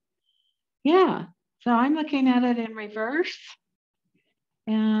here. Yeah, so I'm looking at it in reverse,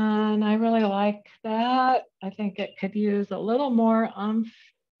 and I really like that. I think it could use a little more umph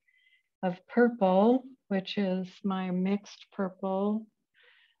of purple, which is my mixed purple.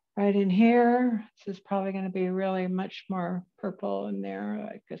 Right in here, this is probably going to be really much more purple in there,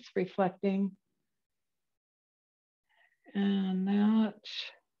 like it's reflecting. And that.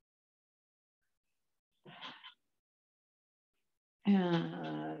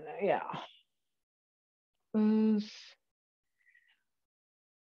 And yeah. Those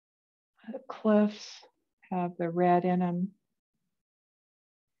cliffs have the red in them.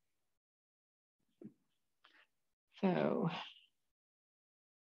 So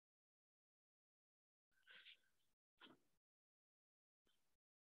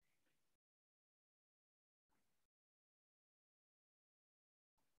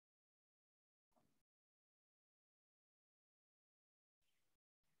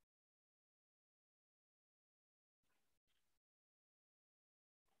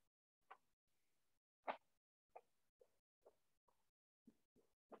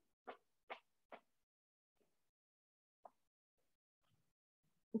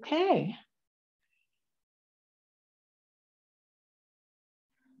Okay.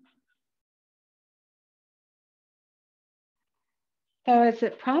 So is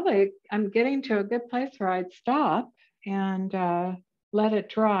it probably, I'm getting to a good place where I'd stop and let it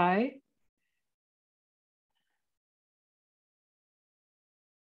dry.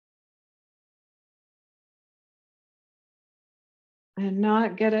 And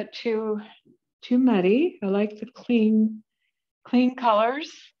not get it too muddy. I like the clean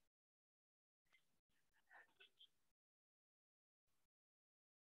colors.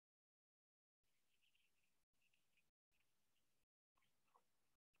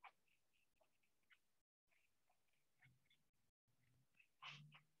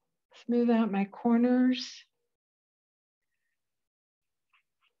 Smooth out my corners.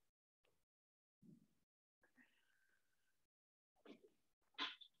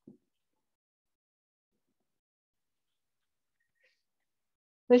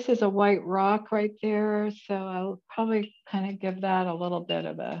 This is a white rock right there, so I'll probably kind of give that a little bit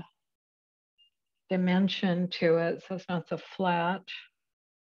of a dimension to it so it's not so flat.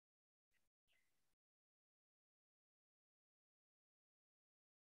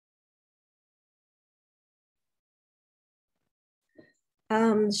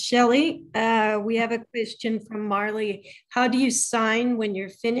 Shelley, we have a question from Marley. How do you sign when you're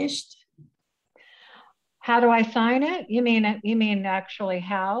finished? How do I sign it? You mean actually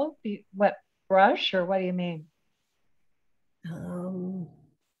how? What brush or what do you mean?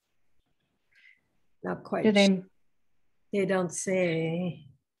 Not quite. Do they? They don't say.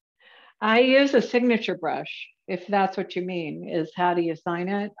 I use a signature brush, if that's what you mean, is how do you sign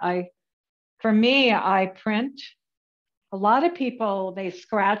it? For me, I print. A lot of people, they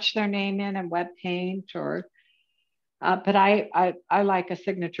scratch their name in wet paint or, but I like a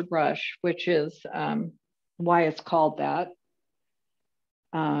signature brush, which is why it's called that.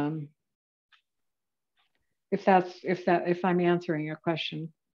 If I'm answering your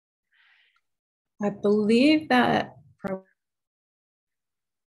question. I believe that.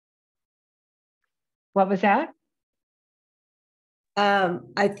 What was that?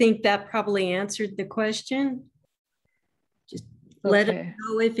 I think that probably answered the question. Just let us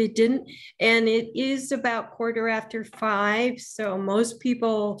know if it didn't. And it is about 5:15. So most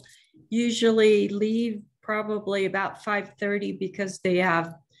people usually leave probably about 5:30 because they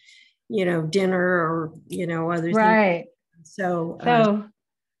have, dinner or, other things. Right. So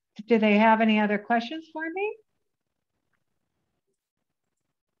do they have any other questions for me?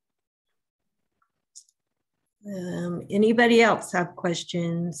 Anybody else have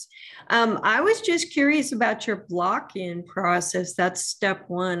questions? I was just curious about your block-in process. That's step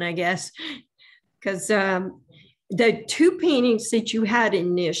one, I guess, because the two paintings that you had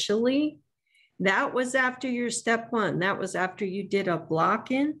initially, that was after your step one. That was after you did a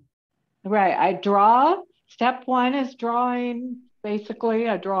block-in. Right. I draw. Step one is drawing. Basically,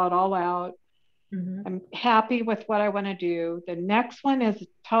 I draw it all out. Mm-hmm. I'm happy with what I want to do. The next one is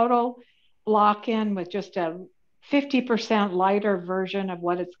total block in with just a 50% lighter version of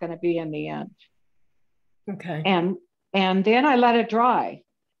what it's going to be in the end. Okay. And then I let it dry.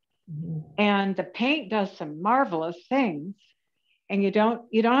 Mm-hmm. And the paint does some marvelous things. And you don't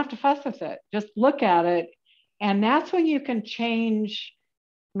have to fuss with it. Just look at it. And that's when you can change.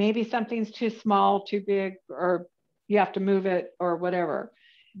 Maybe something's too small, too big, or you have to move it or whatever.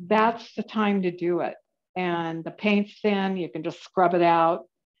 That's the time to do it. And the paint's thin, you can just scrub it out.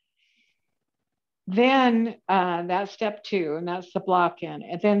 Then that's step two, and that's the block in.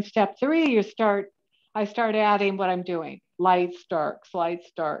 And then step three, I start adding what I'm doing, lights, darks.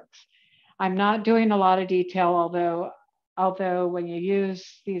 I'm not doing a lot of detail, although when you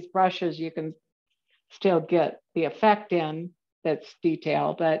use these brushes, you can still get the effect in that's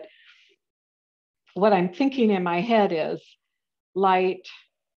detail. But what I'm thinking in my head is light,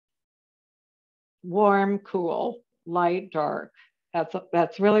 warm, cool, light, dark.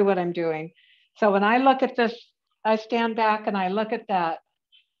 That's really what I'm doing. So when I look at this, I stand back and I look at that.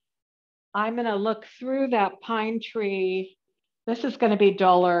 I'm going to look through that pine tree. This is going to be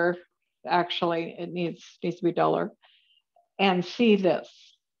duller. Actually, it needs to be duller. And see this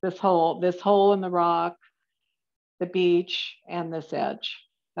hole in the rock, the beach, and this edge.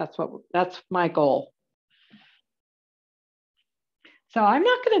 That's my goal. So I'm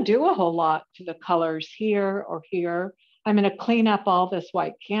not going to do a whole lot to the colors here or here. I'm going to clean up all this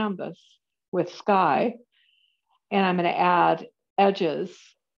white canvas with sky, and I'm going to add edges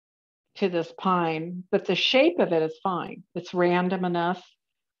to this pine, but the shape of it is fine. It's random enough.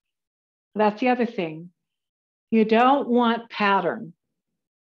 That's the other thing. You don't want pattern.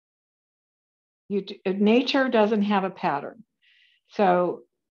 Nature doesn't have a pattern. So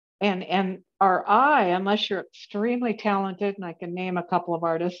and our eye, unless you're extremely talented, and I can name a couple of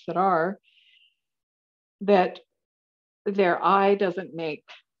artists that are, that their eye doesn't make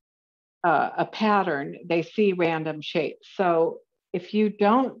a pattern, they see random shapes. So if you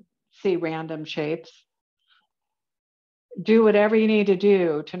don't see random shapes, do whatever you need to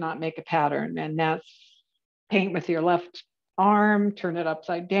do to not make a pattern. And that's paint with your left arm, turn it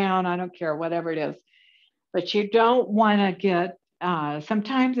upside down. I don't care, whatever it is. But you don't want to get,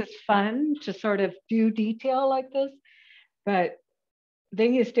 sometimes it's fun to sort of do detail like this, but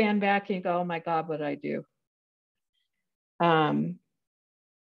then you stand back and you go, oh my God, what did I do?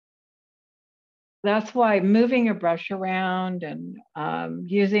 That's why moving your brush around and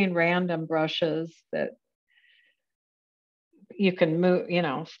using random brushes that you can move,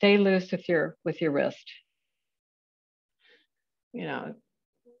 stay loose with your wrist.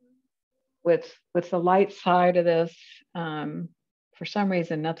 With the light side of this, for some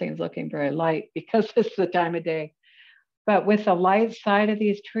reason nothing's looking very light because it's the time of day. But with the light side of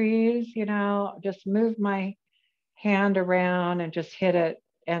these trees, just move my hand around and just hit it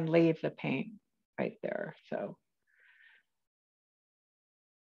and leave the paint right there. So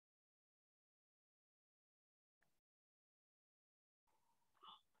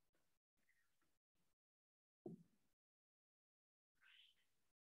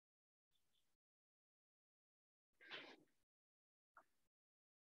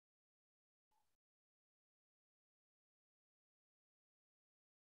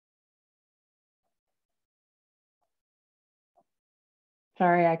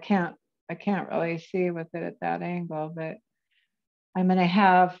sorry, I can't really see with it at that angle, but I'm going to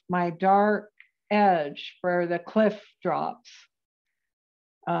have my dark edge where the cliff drops.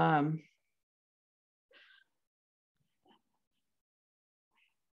 Now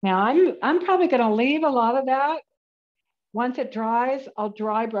I'm probably going to leave a lot of that. Once it dries, I'll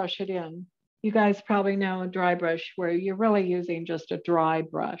dry brush it in. You guys probably know a dry brush where you're really using just a dry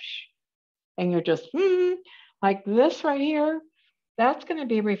brush and you're just like this right here. That's going to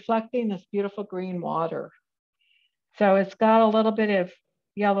be reflecting this beautiful green water. So it's got a little bit of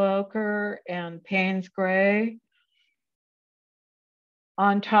yellow ochre and Payne's gray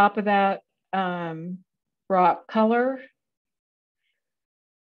on top of that rock color,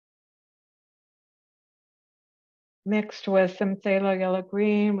 mixed with some phthalo yellow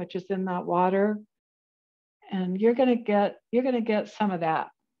green, which is in that water. And you're gonna get some of that,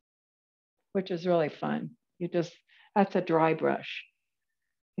 which is really fun. That's a dry brush.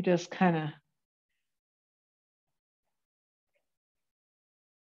 You just kind of,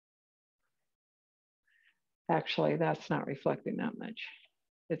 actually, that's not reflecting that much.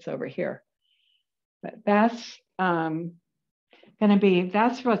 It's over here. But that's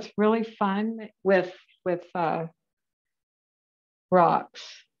that's what's really fun with rocks,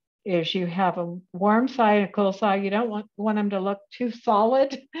 is you have a warm side and a cool side. You don't want them to look too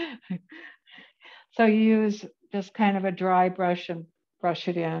solid. So you use just kind of a dry brush and brush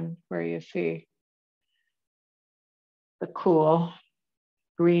it in where you see the cool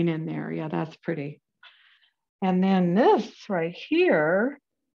green in there. Yeah, that's pretty. And then this right here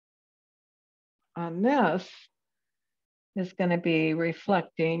on this is going to be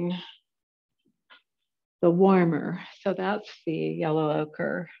reflecting the warmer. So that's the yellow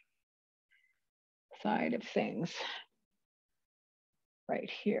ochre side of things right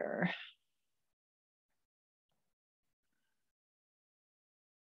here.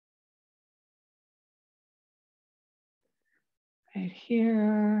 Right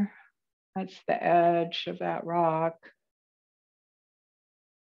here, that's the edge of that rock.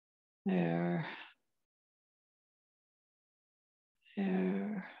 There.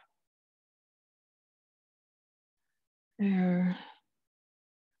 There. There.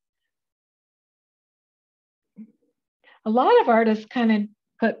 A lot of artists kind of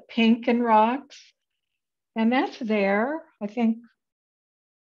put pink in rocks, and that's there. I think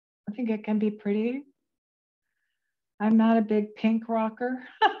it can be pretty. I'm not a big pink rocker.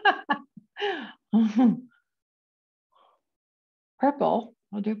 Purple,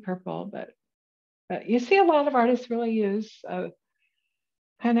 I'll do purple, but you see a lot of artists really use a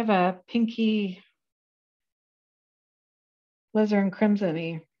kind of a pinky, alizarin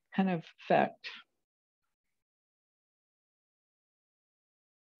crimson-y kind of effect.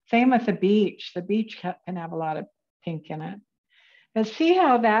 Same with the beach. The beach can have a lot of pink in it. And see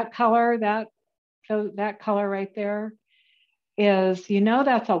how that color, that color right there is,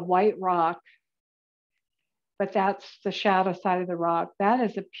 that's a white rock, but that's the shadow side of the rock. That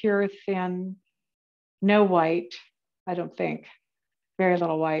is a pure, thin, no white, I don't think, very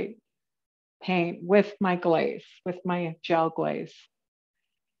little white paint with my glaze, with my gel glaze.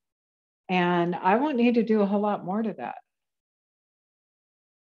 And I won't need to do a whole lot more to that.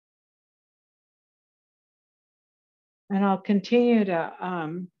 And I'll continue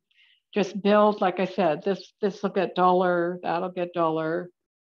to just build, like I said, this will get duller, that'll get duller.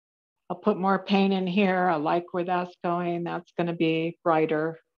 I'll put more paint in here. I like where that's going. That's going to be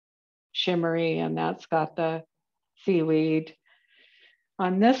brighter, shimmery, and that's got the seaweed.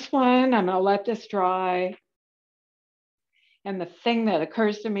 On this one, I'm going to let this dry. And the thing that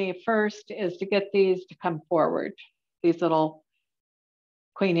occurs to me first is to get these to come forward, these little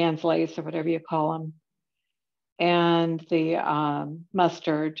Queen Anne's lace or whatever you call them, and the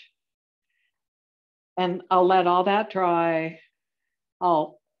mustard. And I'll let all that dry.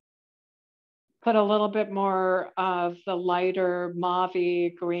 I'll put a little bit more of the lighter mauve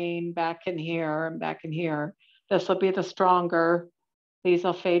green back in here and back in here. This will be the stronger. These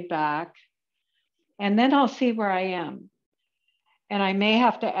will fade back. And then I'll see where I am. And I may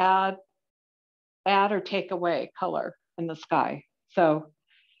have to add or take away color in the sky. So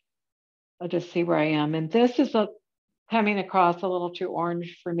I'll just see where I am. And this is coming across a little too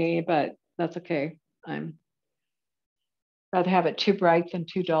orange for me, but that's okay. I'm rather have it too bright than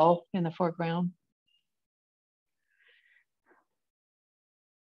too dull in the foreground.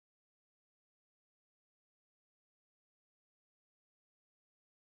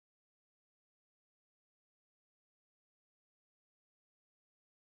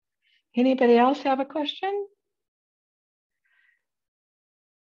 Anybody else have a question?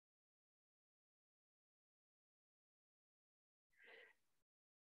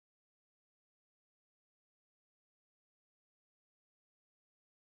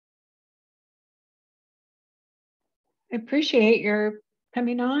 I appreciate your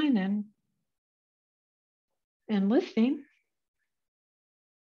coming on and listening.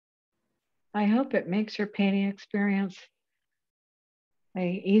 I hope it makes your painting experience an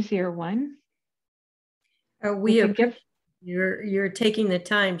easier one. We appreciate you're taking the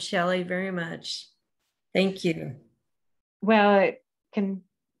time, Shelley, very much. Thank you. Well,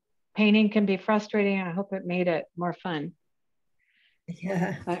 painting can be frustrating. I hope it made it more fun.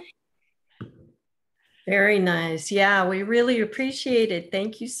 Yeah. Very nice. Yeah, we really appreciate it.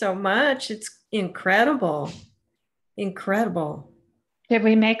 Thank you so much. It's incredible. Incredible. Did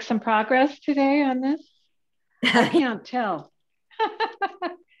we make some progress today on this? I can't tell.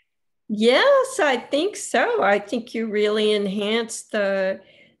 Yes, I think so. I think you really enhanced the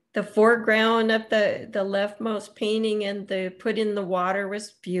foreground of the leftmost painting, and the put in the water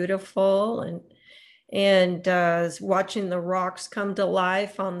was beautiful, and watching the rocks come to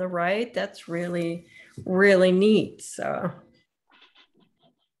life on the right, that's really, really neat. So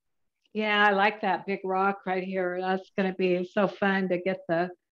yeah, I like that big rock right here. That's going to be so fun to get the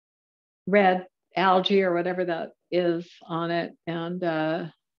red algae or whatever that is on it. And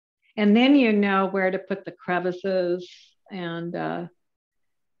then you know where to put the crevices. And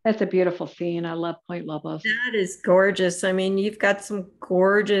that's a beautiful scene. I love Point Lobos. that is gorgeous. I mean, you've got some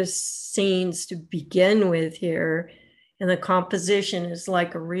gorgeous scenes to begin with here. And the composition is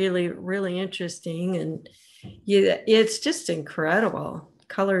like really, really interesting. And it's just incredible.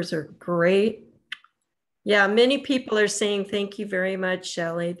 Colors are great. Yeah, many people are saying thank you very much,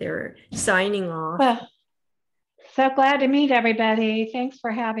 Shelley. They're signing off. Well, so glad to meet everybody. Thanks for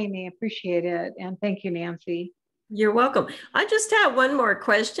having me. Appreciate it. And thank you, Nancy. You're welcome. I just have one more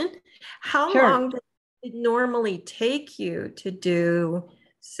question. How long does it normally take you to do,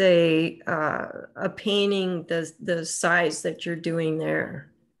 say, a painting the size that you're doing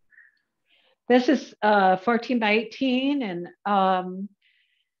there? This is 14 by 18, and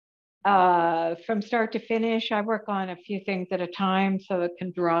from start to finish, I work on a few things at a time so it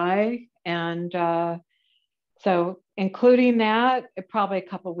can dry. And so including that, probably a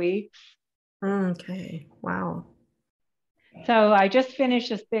couple weeks. Okay, wow. So I just finished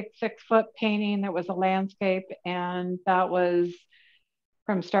this big 6-foot painting that was a landscape, and that was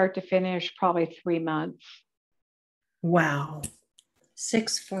from start to finish, probably 3 months. Wow,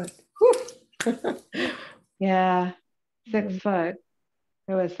 6 foot. Yeah, 6 foot.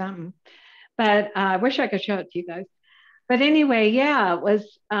 It was something. But I wish I could show it to you guys. But anyway, yeah, it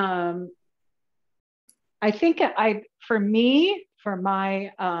was, I think for me, for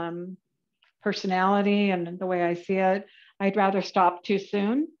my personality and the way I see it, I'd rather stop too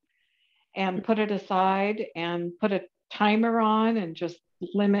soon and put it aside and put a timer on and just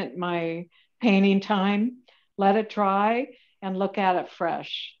limit my painting time, let it dry, and look at it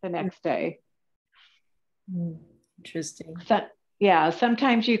fresh the next day. Interesting. So, yeah,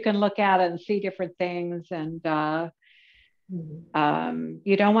 sometimes you can look at it and see different things, and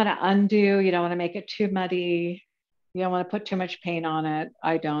you don't want to undo, you don't want to make it too muddy. You don't want to put too much paint on it.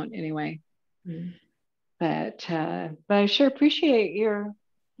 I don't anyway. Mm. But I sure appreciate your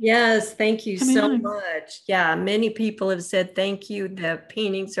Yes, thank you coming so on. much. Yeah, many people have said thank you. The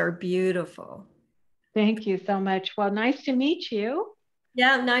paintings are beautiful. Thank you so much. Well, nice to meet you.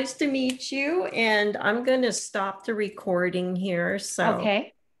 Yeah, nice to meet you. And I'm going to stop the recording here. So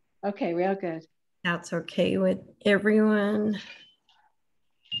Okay. Okay, real good. that's okay with everyone.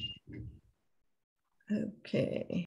 Okay.